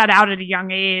figure that out at a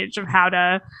young age of how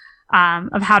to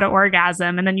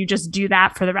orgasm. And then you just do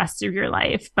that for the rest of your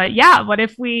life. But yeah, what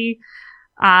if we,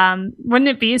 wouldn't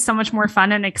it be so much more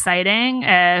fun and exciting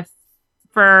if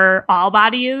for all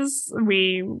bodies,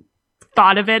 we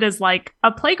thought of it as like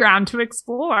a playground to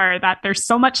explore, that there's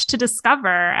so much to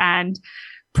discover, and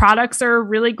products are a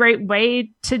really great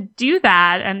way to do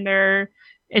that. And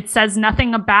it says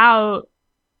nothing about,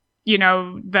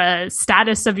 the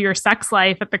status of your sex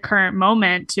life at the current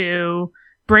moment to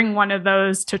bring one of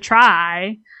those to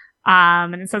try.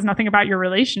 And it says nothing about your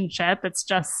relationship. It's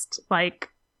just like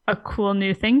a cool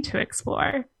new thing to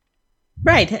explore.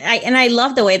 Right. I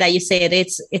love the way that you say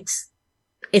it.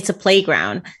 It's a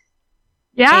playground.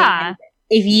 Yeah. And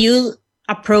if you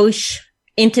approach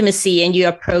intimacy and you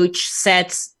approach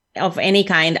sets of any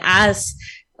kind as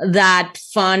that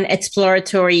fun,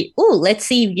 exploratory, let's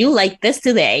see if you like this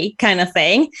today kind of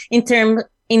thing,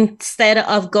 instead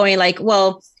of going like,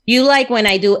 well, you like when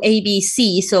I do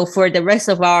ABC, so for the rest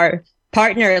of our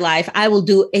partner life, I will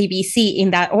do ABC in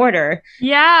that order.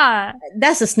 Yeah.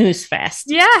 That's a snooze fest.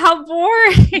 Yeah, how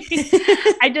boring.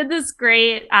 I did this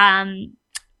great event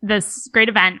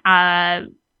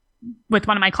with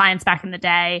one of my clients back in the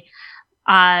day,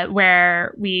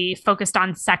 where we focused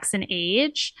on sex and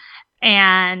age.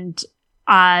 And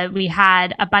we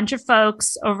had a bunch of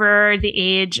folks over the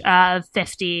age of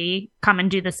 50 come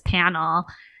and do this panel.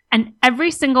 And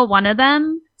every single one of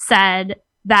them said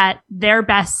that their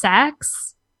best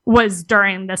sex was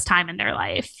during this time in their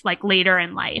life, like later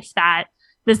in life, that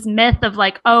this myth of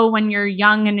like, oh, when you're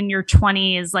young and in your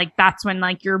 20s, like that's when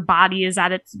like your body is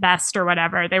at its best or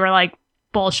whatever. They were like,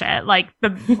 bullshit. Like the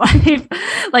life,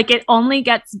 like it only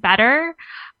gets better.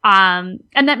 And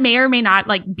that may or may not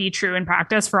like be true in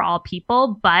practice for all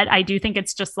people, but I do think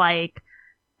it's just like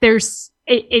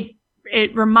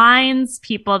it reminds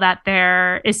people that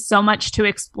there is so much to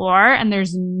explore and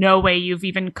there's no way you've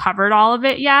even covered all of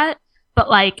it yet. But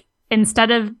like, instead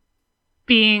of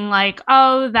being like,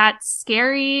 oh, that's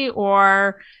scary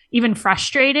or even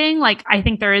frustrating, like I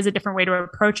think there is a different way to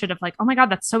approach it of like, oh my God,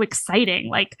 that's so exciting.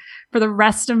 Like for the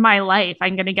rest of my life,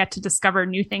 I'm going to get to discover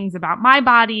new things about my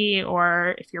body,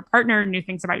 or if your partner, new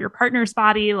things about your partner's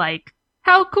body. Like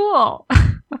how cool.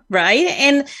 Right.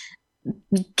 And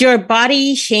your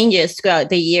body changes throughout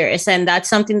the years, and that's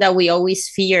something that we always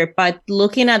fear. But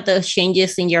looking at the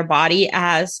changes in your body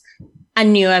as a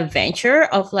new adventure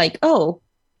of like, oh,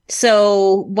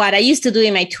 so what I used to do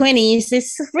in my 20s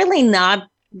is really not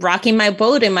rocking my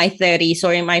boat in my 30s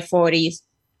or in my 40s.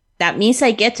 That means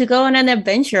I get to go on an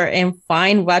adventure and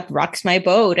find what rocks my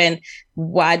boat and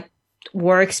what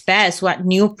works best, what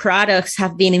new products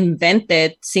have been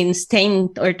invented since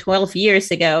 10 or 12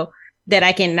 years ago that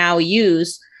I can now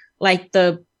use, like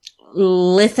the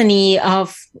litany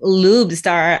of lubes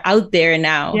that are out there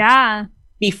now. Yeah.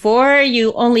 Before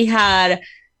you only had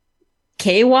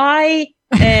KY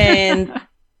and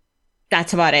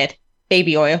that's about it.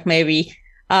 Baby oil, maybe.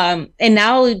 And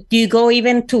now you go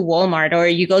even to Walmart or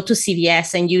you go to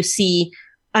CVS and you see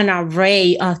an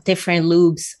array of different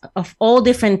lubes of all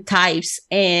different types.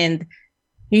 And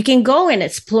you can go and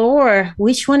explore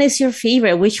which one is your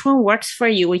favorite, which one works for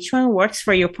you, which one works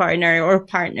for your partner or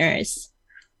partners.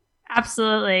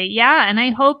 Absolutely. Yeah. And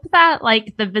I hope that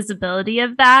like the visibility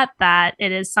of that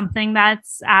it is something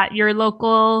that's at your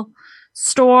local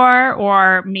store,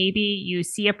 or maybe you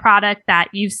see a product that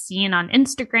you've seen on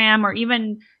Instagram, or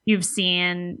even you've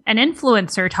seen an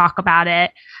influencer talk about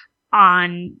it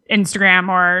on Instagram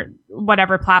or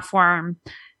whatever platform.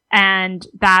 And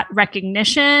that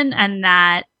recognition and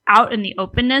that out in the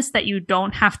openness that you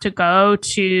don't have to go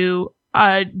to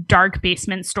a dark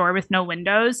basement store with no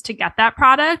windows to get that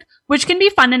product, which can be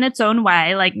fun in its own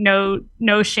way. Like no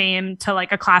shame to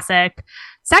like a classic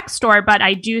sex store, but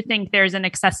I do think there's an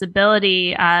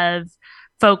accessibility of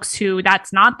folks who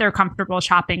that's not their comfortable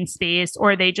shopping space,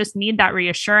 or they just need that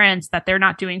reassurance that they're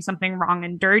not doing something wrong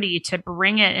and dirty, to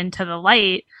bring it into the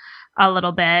light a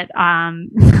little bit,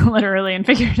 literally and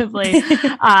figuratively,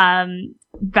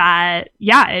 that,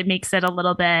 yeah, it makes it a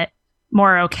little bit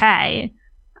more okay.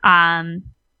 Yeah.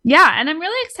 And I'm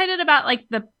really excited about like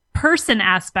the person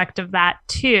aspect of that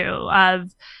too,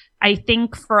 of, I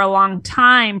think for a long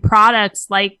time, products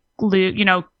like lube, you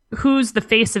know, who's the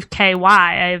face of KY?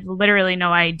 I have literally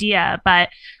no idea, but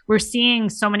we're seeing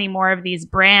so many more of these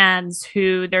brands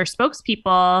who their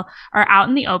spokespeople are out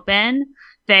in the open.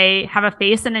 They have a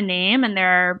face and a name, and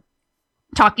they're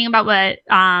talking about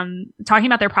talking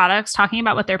about their products, talking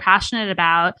about what they're passionate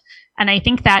about. And I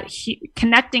think that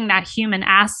connecting that human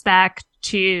aspect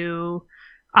to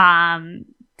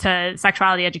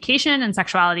sexuality education and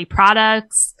sexuality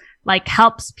products, like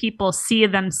helps people see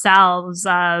themselves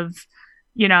of,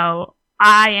 you know,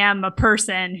 I am a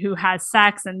person who has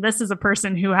sex and this is a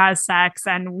person who has sex,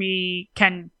 and we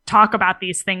can talk about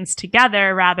these things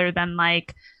together, rather than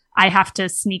like, I have to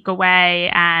sneak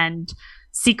away and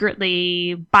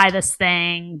secretly buy this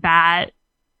thing that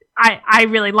I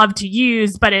really love to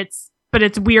use, but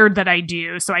it's weird that I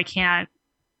do. So I can't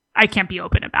be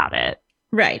open about it.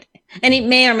 Right. And it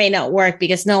may or may not work,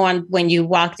 because no one, when you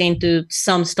walked into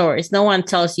some stores, no one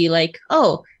tells you like,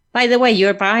 oh, by the way,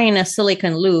 you're buying a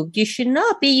silicone lube. You should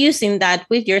not be using that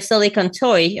with your silicone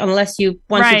toy unless you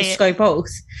want to destroy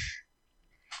both.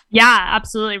 Yeah,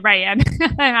 absolutely. Right. And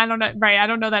I don't know. Right. I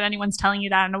don't know that anyone's telling you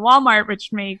that in a Walmart,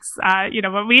 which makes,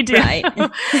 what we do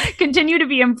continue to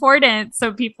be important.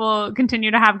 So people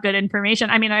continue to have good information.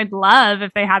 I mean, I'd love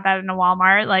if they had that in a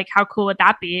Walmart. Like, how cool would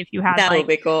that be if you had that would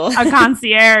be cool. a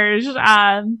concierge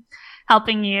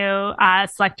helping you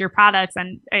select your products?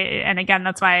 And again,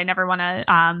 that's why I never want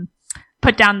to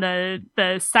put down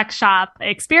the sex shop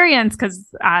experience,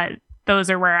 because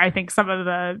those are where I think some of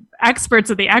the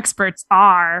experts of the experts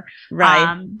are.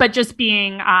 Right. But just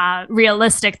being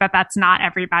realistic that that's not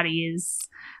everybody's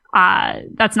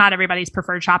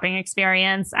preferred shopping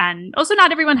experience. And also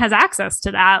not everyone has access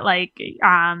to that. Like,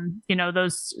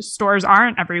 those stores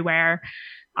aren't everywhere.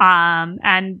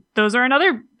 And those are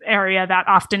another area that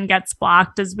often gets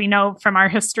blocked, as we know from our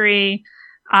history.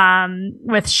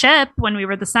 With SHIP, when we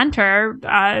were the center,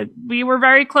 we were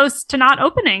very close to not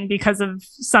opening because of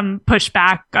some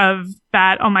pushback of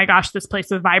that, oh my gosh, this place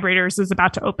with vibrators is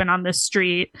about to open on this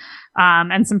street,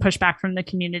 and some pushback from the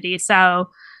community. So,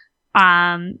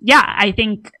 I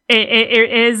think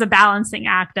it is a balancing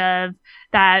act of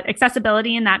that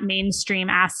accessibility and that mainstream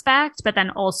aspect, but then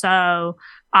also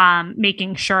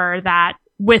making sure that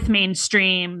with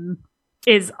mainstream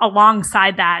is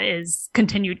alongside that is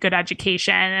continued good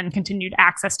education and continued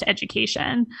access to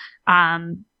education,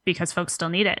 because folks still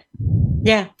need it.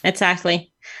 Yeah,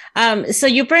 exactly. So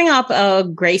you bring up a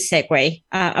great segue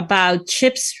about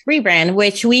SHIP's rebrand,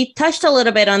 which we touched a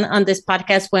little bit on this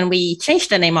podcast when we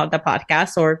changed the name of the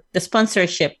podcast, or the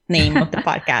sponsorship name of the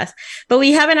podcast, but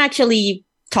we haven't actually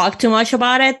talked too much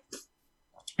about it.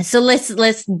 So let's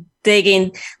dig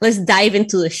in. Let's dive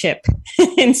into the SHIP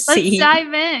and see. Let's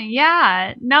dive in.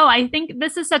 Yeah. No, I think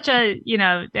this is such a,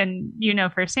 and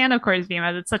firsthand, of course,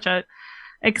 Vima, it's such a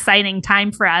exciting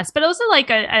time for us, but also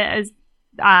like a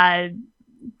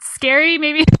scary,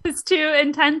 maybe it's too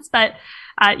intense, but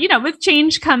with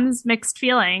change comes mixed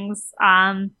feelings.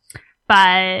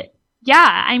 But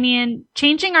yeah, I mean,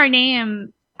 changing our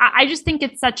name, I just think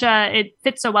it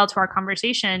fits so well to our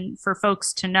conversation for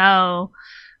folks to know,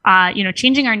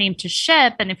 changing our name to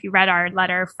SHIP. And if you read our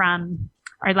letter from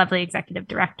our lovely executive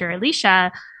director,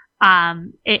 Alicia,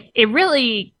 it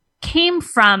really came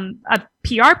from a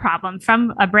PR problem,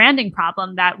 from a branding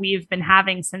problem that we've been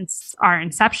having since our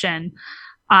inception,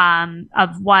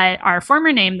 of what our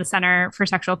former name, the Center for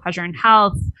Sexual Pleasure and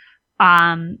Health,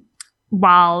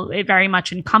 while it very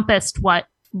much encompassed what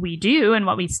we do and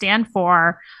what we stand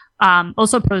for,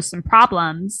 also posed some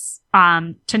problems.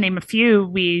 To name a few,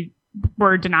 we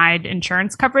were denied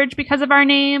insurance coverage because of our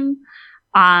name.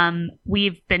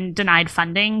 We've been denied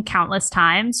funding countless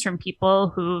times from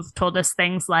people who've told us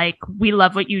things like, we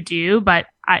love what you do, but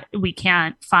we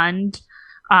can't fund,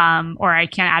 or I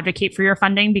can't advocate for your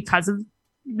funding because of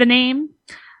the name.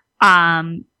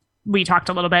 We talked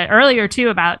a little bit earlier too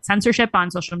about censorship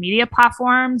on social media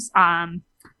platforms.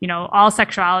 All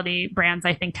sexuality brands,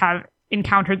 I think, have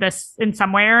encountered this in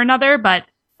some way or another, but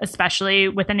especially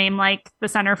with a name like the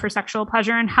Center for Sexual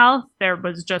Pleasure and Health, there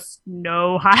was just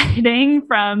no hiding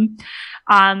from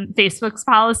Facebook's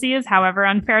policies, however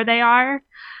unfair they are.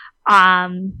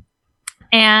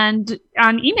 And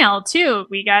on email too,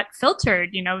 we got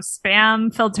filtered,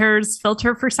 spam filters,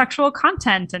 filter for sexual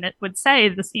content. And it would say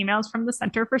this email is from the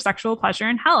Center for Sexual Pleasure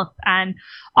and Health. And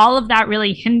all of that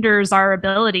really hinders our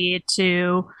ability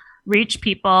to reach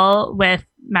people with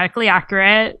medically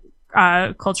accurate,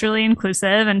 culturally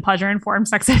inclusive, and pleasure-informed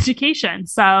sex education.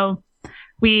 So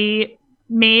we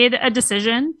made a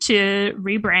decision to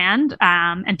rebrand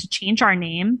and to change our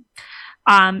name.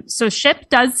 So SHIP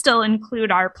does still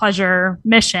include our pleasure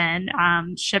mission.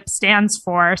 SHIP stands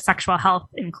for Sexual Health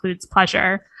Includes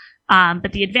Pleasure.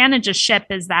 But the advantage of SHIP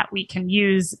is that we can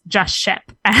use just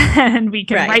SHIP and we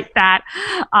can write that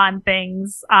on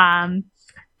things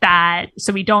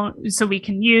so we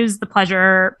can use the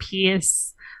pleasure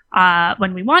piece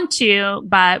when we want to,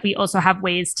 but we also have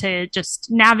ways to just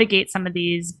navigate some of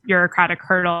these bureaucratic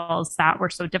hurdles that were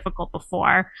so difficult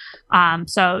before.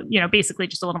 Basically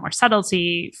just a little more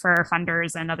subtlety for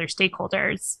funders and other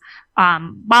stakeholders,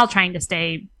 while trying to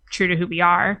stay true to who we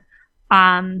are.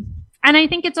 And I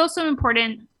think it's also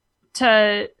important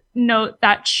to note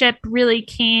that SHIP really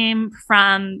came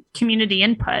from community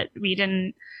input. We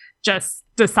didn't just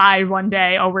decide one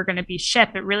day, oh, we're going to be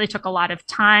SHIP. It really took a lot of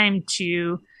time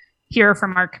to hear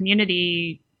from our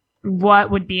community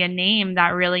what would be a name that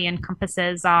really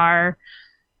encompasses our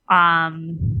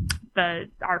fun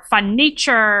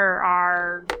nature,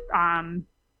 our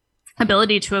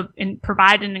ability to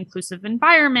provide an inclusive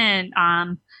environment,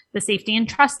 the safety and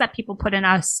trust that people put in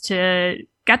us to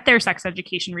get their sex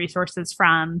education resources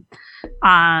from.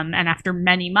 And after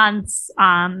many months,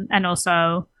 and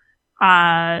also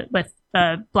with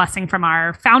the blessing from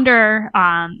our founder,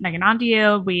 Megan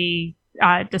Ondiu, we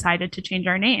decided to change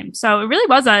our name. So it really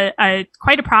was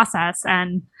quite a process.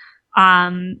 And,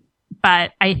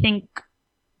 but I think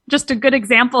just a good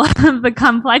example of the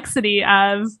complexity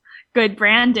of good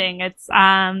branding. It's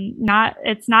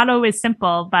not always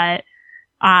simple, but,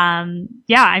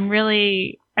 I'm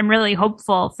really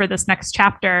hopeful for this next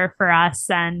chapter for us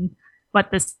and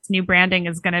what this new branding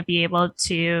is going to be able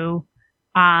to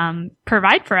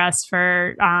provide for us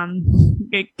for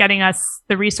getting us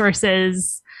the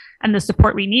resources and the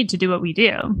support we need to do what we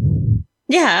do.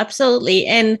 Yeah, absolutely.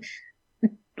 And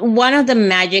one of the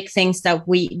magic things that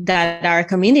our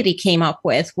community came up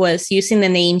with was using the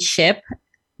name SHIP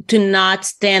to not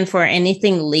stand for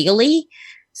anything legally,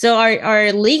 So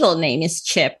our legal name is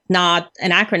CHIP, not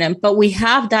an acronym, but we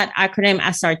have that acronym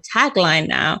as our tagline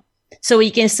now. So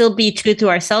we can still be true to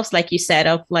ourselves, like you said,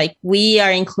 of like, we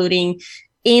are including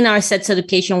in our sex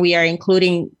education, we are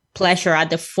including pleasure at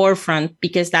the forefront,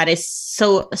 because that is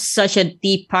such a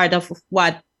deep part of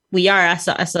what we are as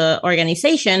a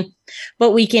organization.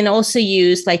 But we can also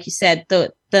use, like you said,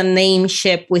 the name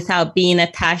CHIP without being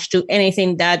attached to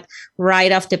anything that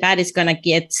right off the bat is going to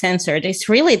get censored. It's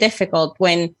really difficult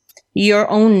when your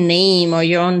own name or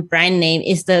your own brand name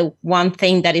is the one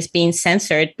thing that is being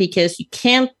censored, because you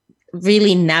can't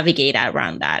really navigate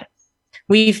around that.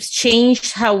 We've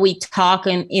changed how we talk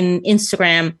in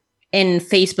Instagram and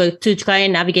Facebook to try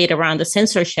and navigate around the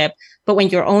censorship. But when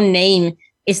your own name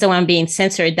is the one being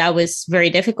censored, that was very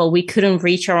difficult. We couldn't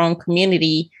reach our own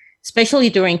community, especially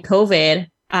during COVID,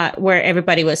 where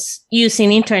everybody was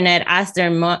using internet as their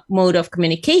mode of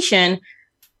communication.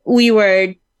 We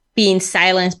were being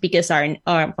silenced because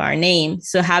of our name.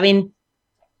 So having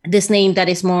this name that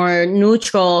is more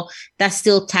neutral, that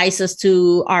still ties us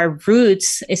to our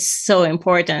roots, is so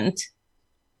important.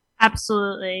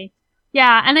 Absolutely.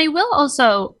 Yeah. And I will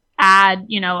also add,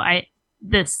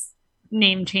 this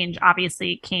name change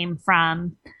obviously came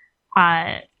from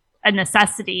a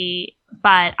necessity,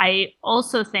 but I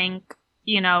also think,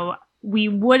 we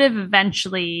would have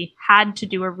eventually had to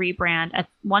do a rebrand at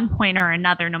one point or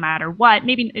another, no matter what,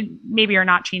 maybe or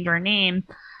not change our name.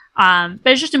 But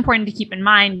it's just important to keep in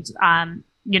mind,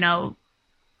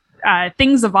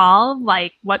 things evolve,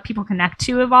 like what people connect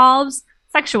to evolves.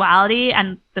 Sexuality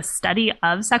and the study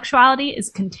of sexuality is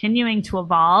continuing to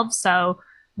evolve. So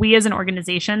we as an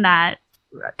organization that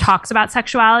talks about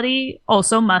sexuality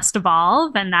also must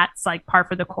evolve, and that's like par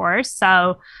for the course.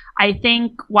 So I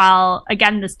think, while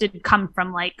again, this did come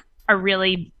from like a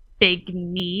really big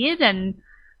need and,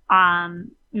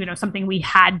 something we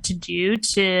had to do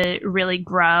to really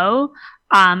grow,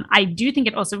 I do think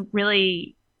it also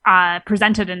really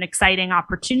presented an exciting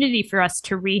opportunity for us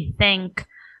to rethink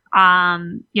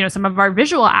some of our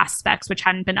visual aspects, which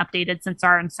hadn't been updated since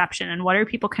our inception, and what are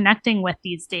people connecting with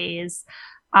these days,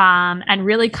 and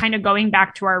really kind of going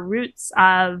back to our roots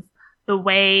of the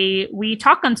way we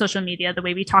talk on social media, the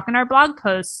way we talk in our blog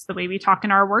posts, the way we talk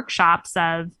in our workshops,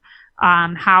 of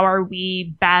how are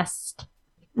we best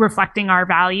reflecting our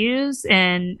values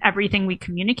in everything we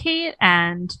communicate,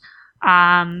 and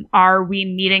are we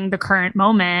meeting the current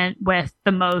moment with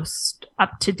the most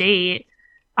up-to-date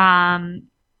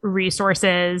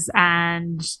resources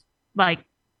and like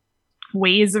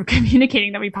ways of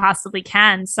communicating that we possibly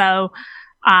can. So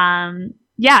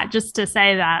just to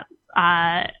say that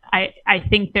I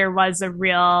think there was a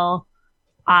real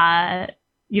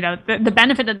the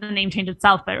benefit of the name change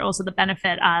itself, but also the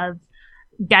benefit of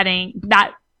getting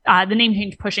that the name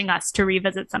change pushing us to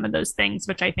revisit some of those things,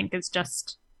 which I think is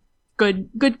just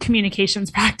good communications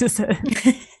practices.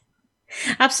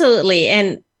 Absolutely.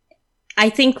 And I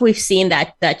think we've seen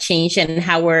that change in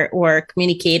how we're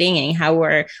communicating and how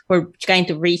we're trying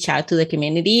to reach out to the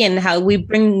community, and how we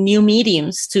bring new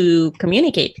mediums to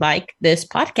communicate, like this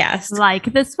podcast.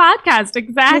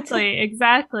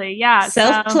 Exactly. Yeah.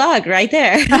 Self-plug right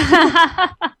there.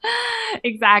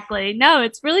 Exactly. No,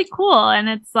 it's really cool. And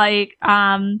it's like,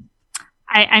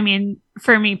 I mean,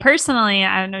 for me personally,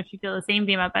 I don't know if you feel the same,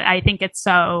 Vima, but I think it's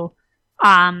so,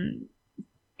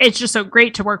 it's just so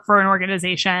great to work for an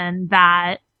organization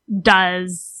that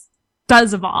does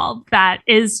evolve, that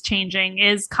is changing,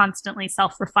 is constantly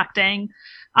self-reflecting.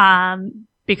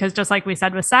 Because just like we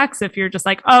said with sex, if you're just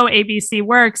like, oh, ABC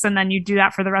works, and then you do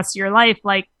that for the rest of your life,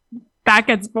 like that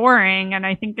gets boring. And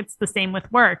I think it's the same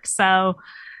with work. So,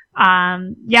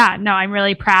 I'm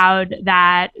really proud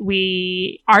that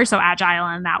we are so agile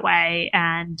in that way,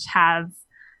 and have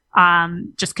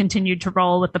just continued to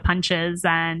roll with the punches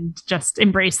and just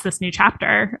embrace this new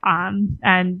chapter.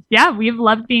 We've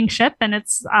loved being SHIP, and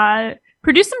it's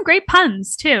produced some great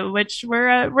puns too, which we're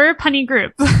a punny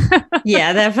group.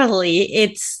 Yeah, definitely.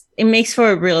 It makes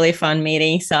for a really fun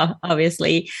meeting. So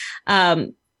obviously,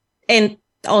 and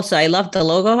also I love the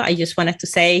logo. I just wanted to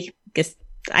say, because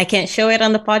I can't show it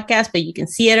on the podcast, but you can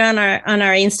see it on our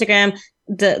Instagram.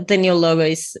 The new logo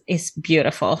is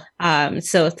beautiful.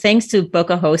 So thanks to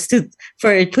Boca Host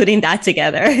for putting that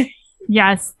together.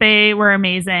 Yes, they were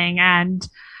amazing. And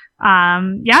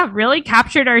really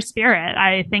captured our spirit.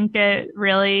 I think it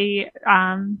really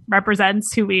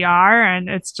represents who we are, and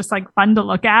it's just like fun to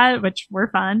look at, which we're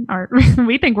fun, or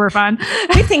we think we're fun.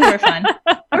 We think we're fun.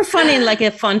 We're fun in like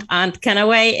a fun aunt kind of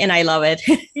way, and I love it.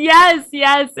 Yes,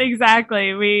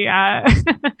 exactly. We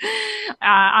on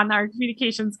our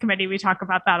communications committee, we talk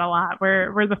about that a lot.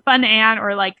 We're the fun aunt,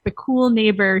 or like the cool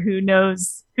neighbor who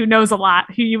knows a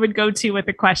lot, who you would go to with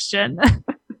a question.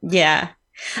 Yeah.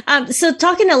 So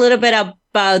talking a little bit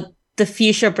about the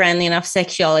future branding of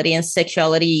sexuality and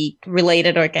sexuality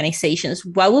related organizations,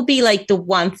 what would be like the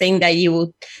one thing that you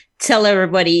would tell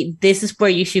everybody, this is where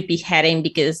you should be heading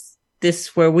because this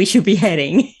is where we should be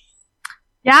heading?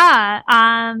 Yeah.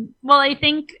 Well, I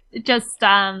think just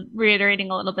reiterating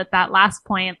a little bit that last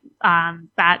point,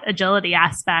 that agility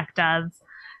aspect of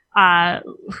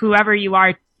whoever you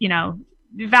are,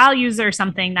 values are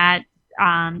something that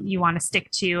you want to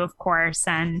stick to, of course,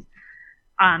 and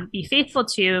be faithful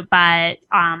to. But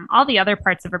all the other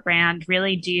parts of a brand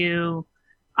really do,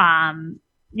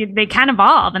 they can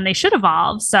evolve, and they should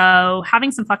evolve. So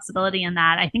having some flexibility in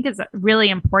that, I think, is really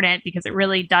important, because it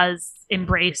really does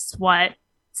embrace what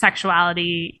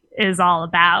sexuality is all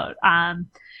about,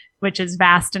 which is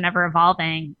vast and ever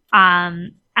evolving.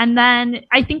 And then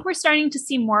I think we're starting to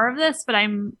see more of this, but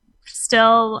I'm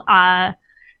still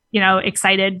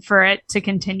excited for it to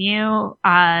continue.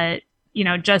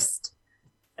 Just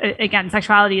again,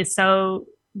 sexuality is so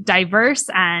diverse,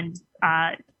 and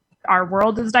our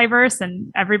world is diverse, and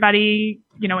everybody,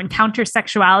 encounters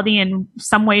sexuality in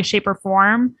some way, shape, or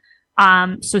form.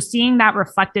 So seeing that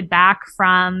reflected back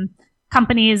from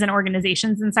companies and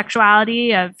organizations in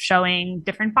sexuality, of showing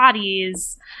different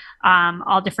bodies,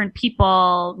 all different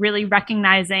people, really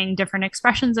recognizing different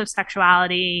expressions of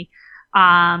sexuality,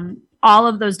 all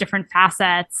of those different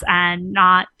facets, and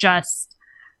not just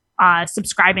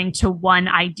subscribing to one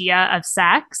idea of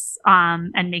sex,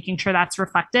 and making sure that's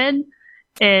reflected,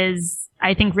 is,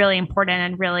 I think, really important,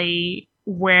 and really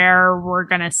where we're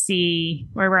going to see,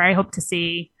 where I hope to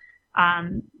see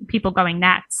people going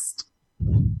next.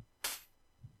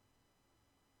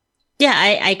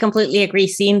 Yeah, I completely agree.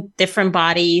 Seeing different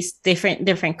bodies,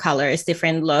 different colors,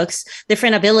 different looks,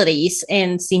 different abilities,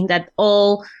 and seeing that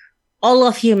all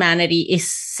of humanity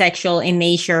is sexual in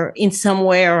nature in some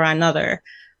way or another.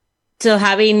 So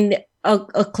having a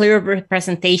clear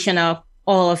representation of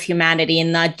all of humanity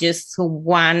and not just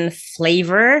one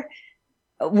flavor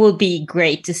would be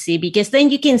great to see, because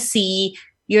then you can see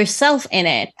yourself in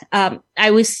it.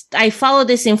 I follow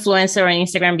this influencer on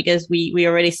Instagram, because we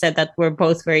already said that we're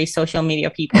both very social media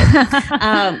people.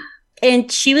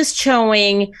 And she was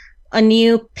showing a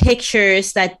new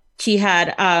pictures that she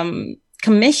had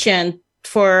commissioned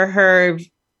for her.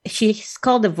 She's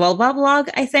called the Vulva Blog,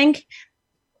 I think.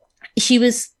 She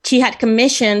had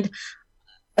commissioned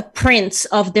prints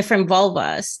of different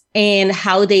vulvas and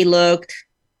how they looked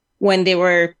when they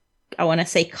were, I want to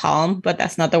say calm, but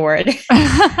that's not the word.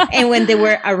 And when they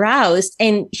were aroused,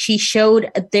 and she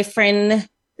showed different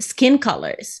skin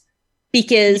colors,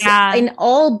 because in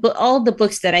all the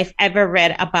books that I've ever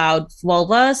read about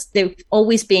vulvas, they've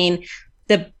always been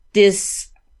this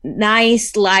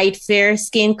nice light fair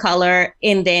skin color,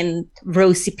 and then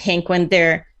rosy pink when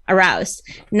they're aroused.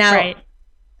 Now, right.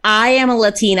 I am a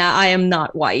Latina. I am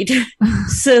not white.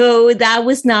 So that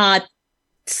was not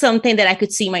something that I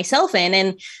could see myself in.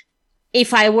 And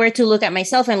if I were to look at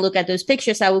myself and look at those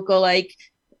pictures, I would go like,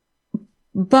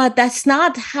 but that's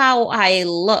not how I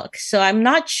look. So I'm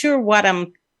not sure what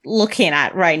I'm looking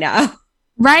at right now.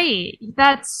 Right.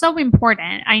 That's so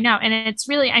important. I know. And it's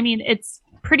really, it's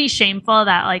pretty shameful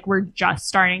that like we're just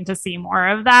starting to see more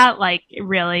of that. Like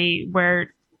really,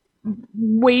 we're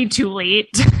way too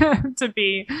late to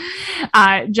be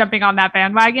jumping on that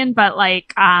bandwagon, but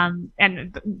like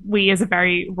and we as a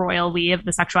very royal we of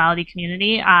the sexuality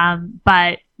community,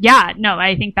 but yeah, no,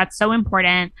 I think that's so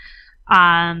important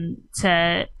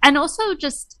to, and also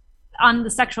just on the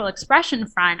sexual expression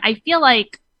front, I feel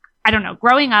like, I don't know,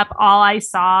 growing up all I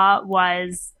saw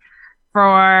was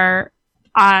for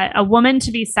a woman to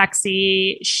be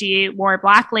sexy, she wore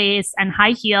black lace and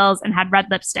high heels and had red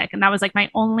lipstick. And that was like my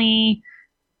only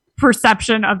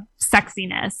perception of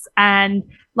sexiness. And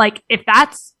like, if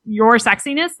that's your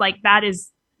sexiness, like that is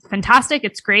fantastic.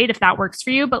 It's great if that works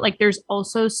for you. But like, there's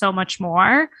also so much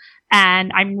more.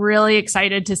 And I'm really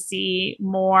excited to see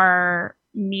more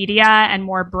media and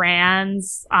more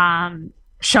brands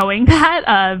showing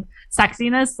that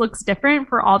sexiness looks different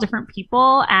for all different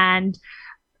people. And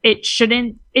it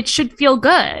should feel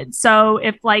good. So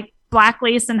if like black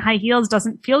lace and high heels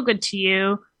doesn't feel good to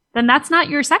you, then that's not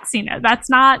your sexiness. That's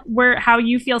not how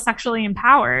you feel sexually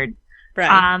empowered.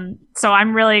 Right. So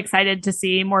I'm really excited to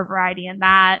see more variety in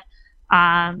that.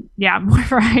 More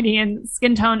variety in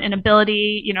skin tone and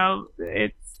ability. You know,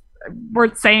 it's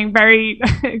worth saying very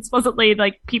explicitly,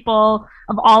 like, people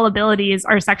of all abilities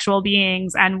are sexual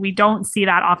beings, and we don't see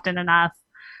that often enough.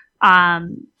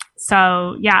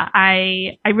 So yeah,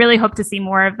 I really hope to see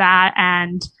more of that.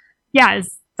 And yeah,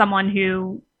 as someone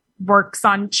who works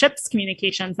on SHIP's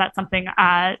communications, that's something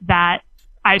that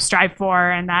I strive for,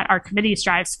 and that our committee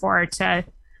strives for, to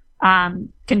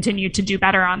continue to do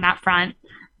better on that front.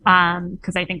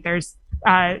 Because I think there's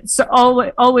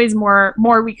always more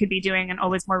we could be doing, and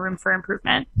always more room for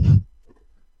improvement.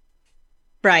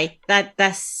 Right.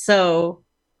 That's so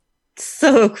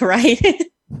right.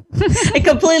 I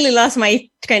completely lost my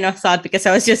train of thought because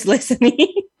I was just listening,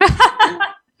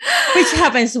 which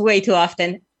happens way too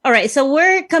often. All right. So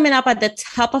we're coming up at the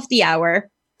top of the hour.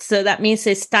 So that means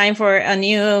it's time for a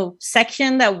new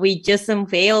section that we just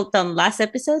unveiled on last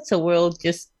episode. So we'll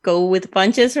just go with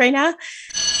punches right now.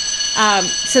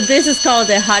 So this is called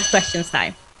the Hot Questions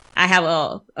time. I have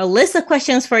a list of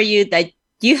questions for you that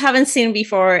you haven't seen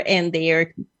before, and they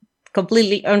are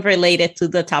completely unrelated to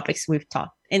the topics we've taught.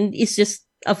 And it's just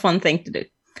a fun thing to do.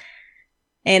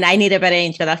 And I need a better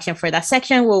introduction for that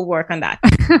section. We'll work on that.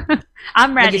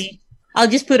 I'm ready. I'll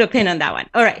just put a pin on that one.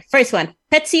 All right. First one,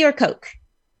 Pepsi or Coke?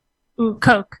 Ooh,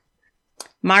 Coke.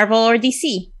 Marvel or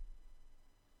DC?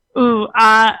 Ooh,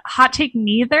 hot take,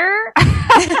 neither.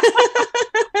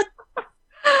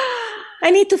 I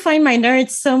need to find my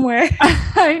nerds somewhere.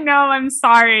 I know. I'm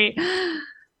sorry.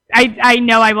 I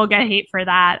know I will get hate for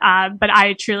that, but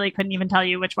I truly couldn't even tell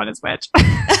you which one is which.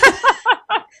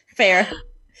 Fair.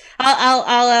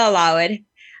 I'll allow it.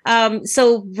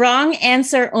 So wrong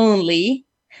answer only.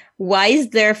 Why is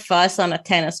there fuss on a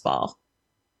tennis ball?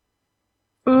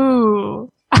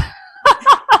 Ooh.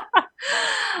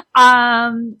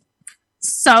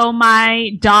 So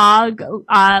my dog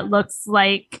looks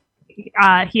like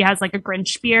he has like a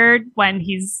Grinch beard when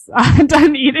he's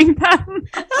done eating them.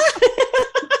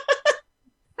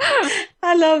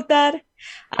 I love that.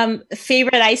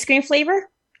 Favorite ice cream flavor?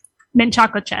 Mint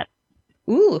chocolate chip.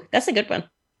 Ooh, that's a good one.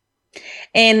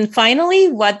 And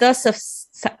finally, what does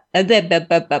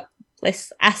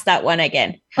let's ask that one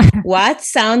again. What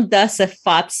sound does a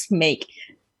fox make?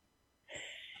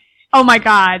 Oh my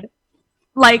God.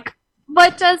 Like,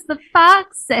 what does the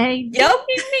fox say? Yep.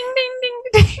 Ding, ding, ding, ding,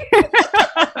 ding.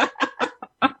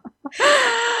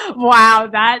 Wow,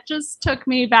 that just took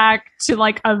me back to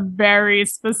like a very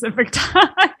specific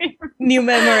time. New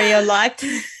memory unlocked.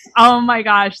 Oh my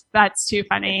gosh, that's too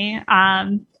funny.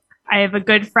 I have a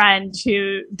good friend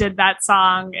who did that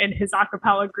song in his a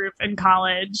cappella group in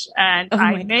college, and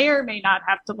I may or may not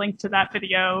have to link to that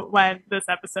video when this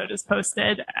episode is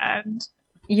posted. And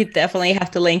you definitely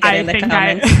have to link it in the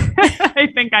comments. I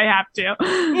think I have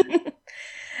to.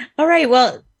 All right.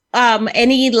 Well,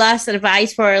 any last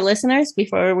advice for our listeners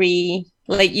before we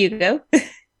let you go?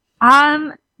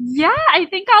 Yeah, I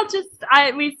think I'll just,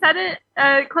 we said it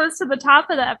close to the top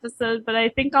of the episode, but I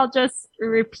think I'll just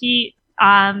repeat,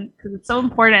 because it's so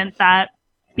important, that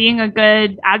being a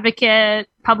good advocate,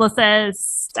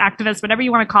 publicist, activist, whatever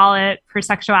you want to call it, for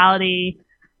sexuality,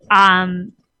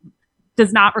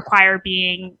 does not require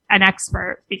being an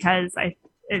expert, because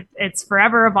it's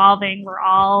forever evolving. We're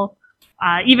all,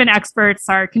 even experts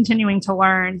are continuing to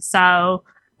learn. So,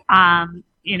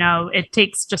 it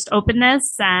takes just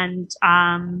openness and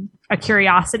a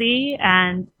curiosity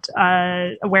and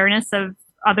awareness of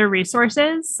other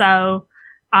resources. So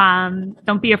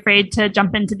don't be afraid to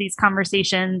jump into these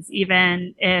conversations,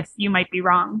 even if you might be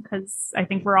wrong, because I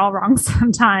think we're all wrong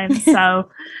sometimes. So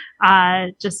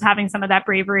just having some of that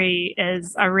bravery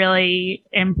is a really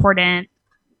important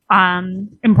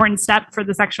step for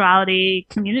the sexuality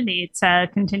community to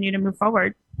continue to move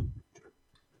forward.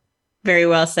 Very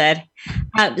well said.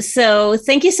 So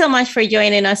thank you so much for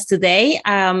joining us today.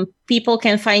 People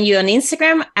can find you on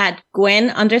Instagram at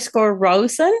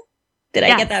Gwen_Rosen. Did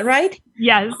I get that right?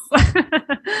 Yes.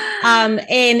 And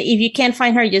if you can't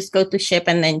find her, just go to SHIP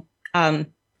and then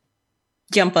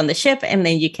jump on the SHIP, and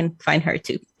then you can find her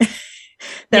too.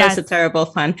 That was a terrible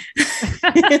fun.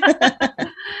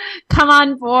 Come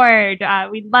on board.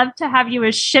 We'd love to have you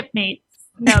as shipmates.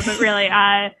 No, but really,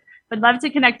 would love to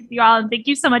connect with you all. And thank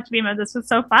you so much, Bima. This was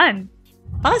so fun.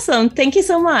 Awesome. Thank you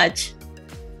so much.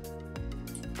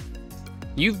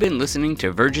 You've been listening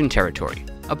to Virgin Territory,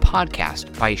 a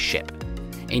podcast by SHIP,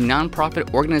 a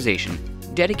nonprofit organization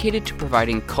dedicated to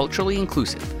providing culturally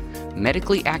inclusive,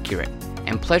 medically accurate,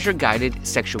 and pleasure-guided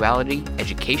sexuality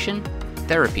education,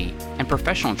 therapy, and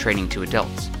professional training to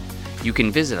adults. You can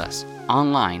visit us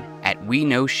online at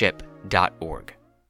weknowship.org.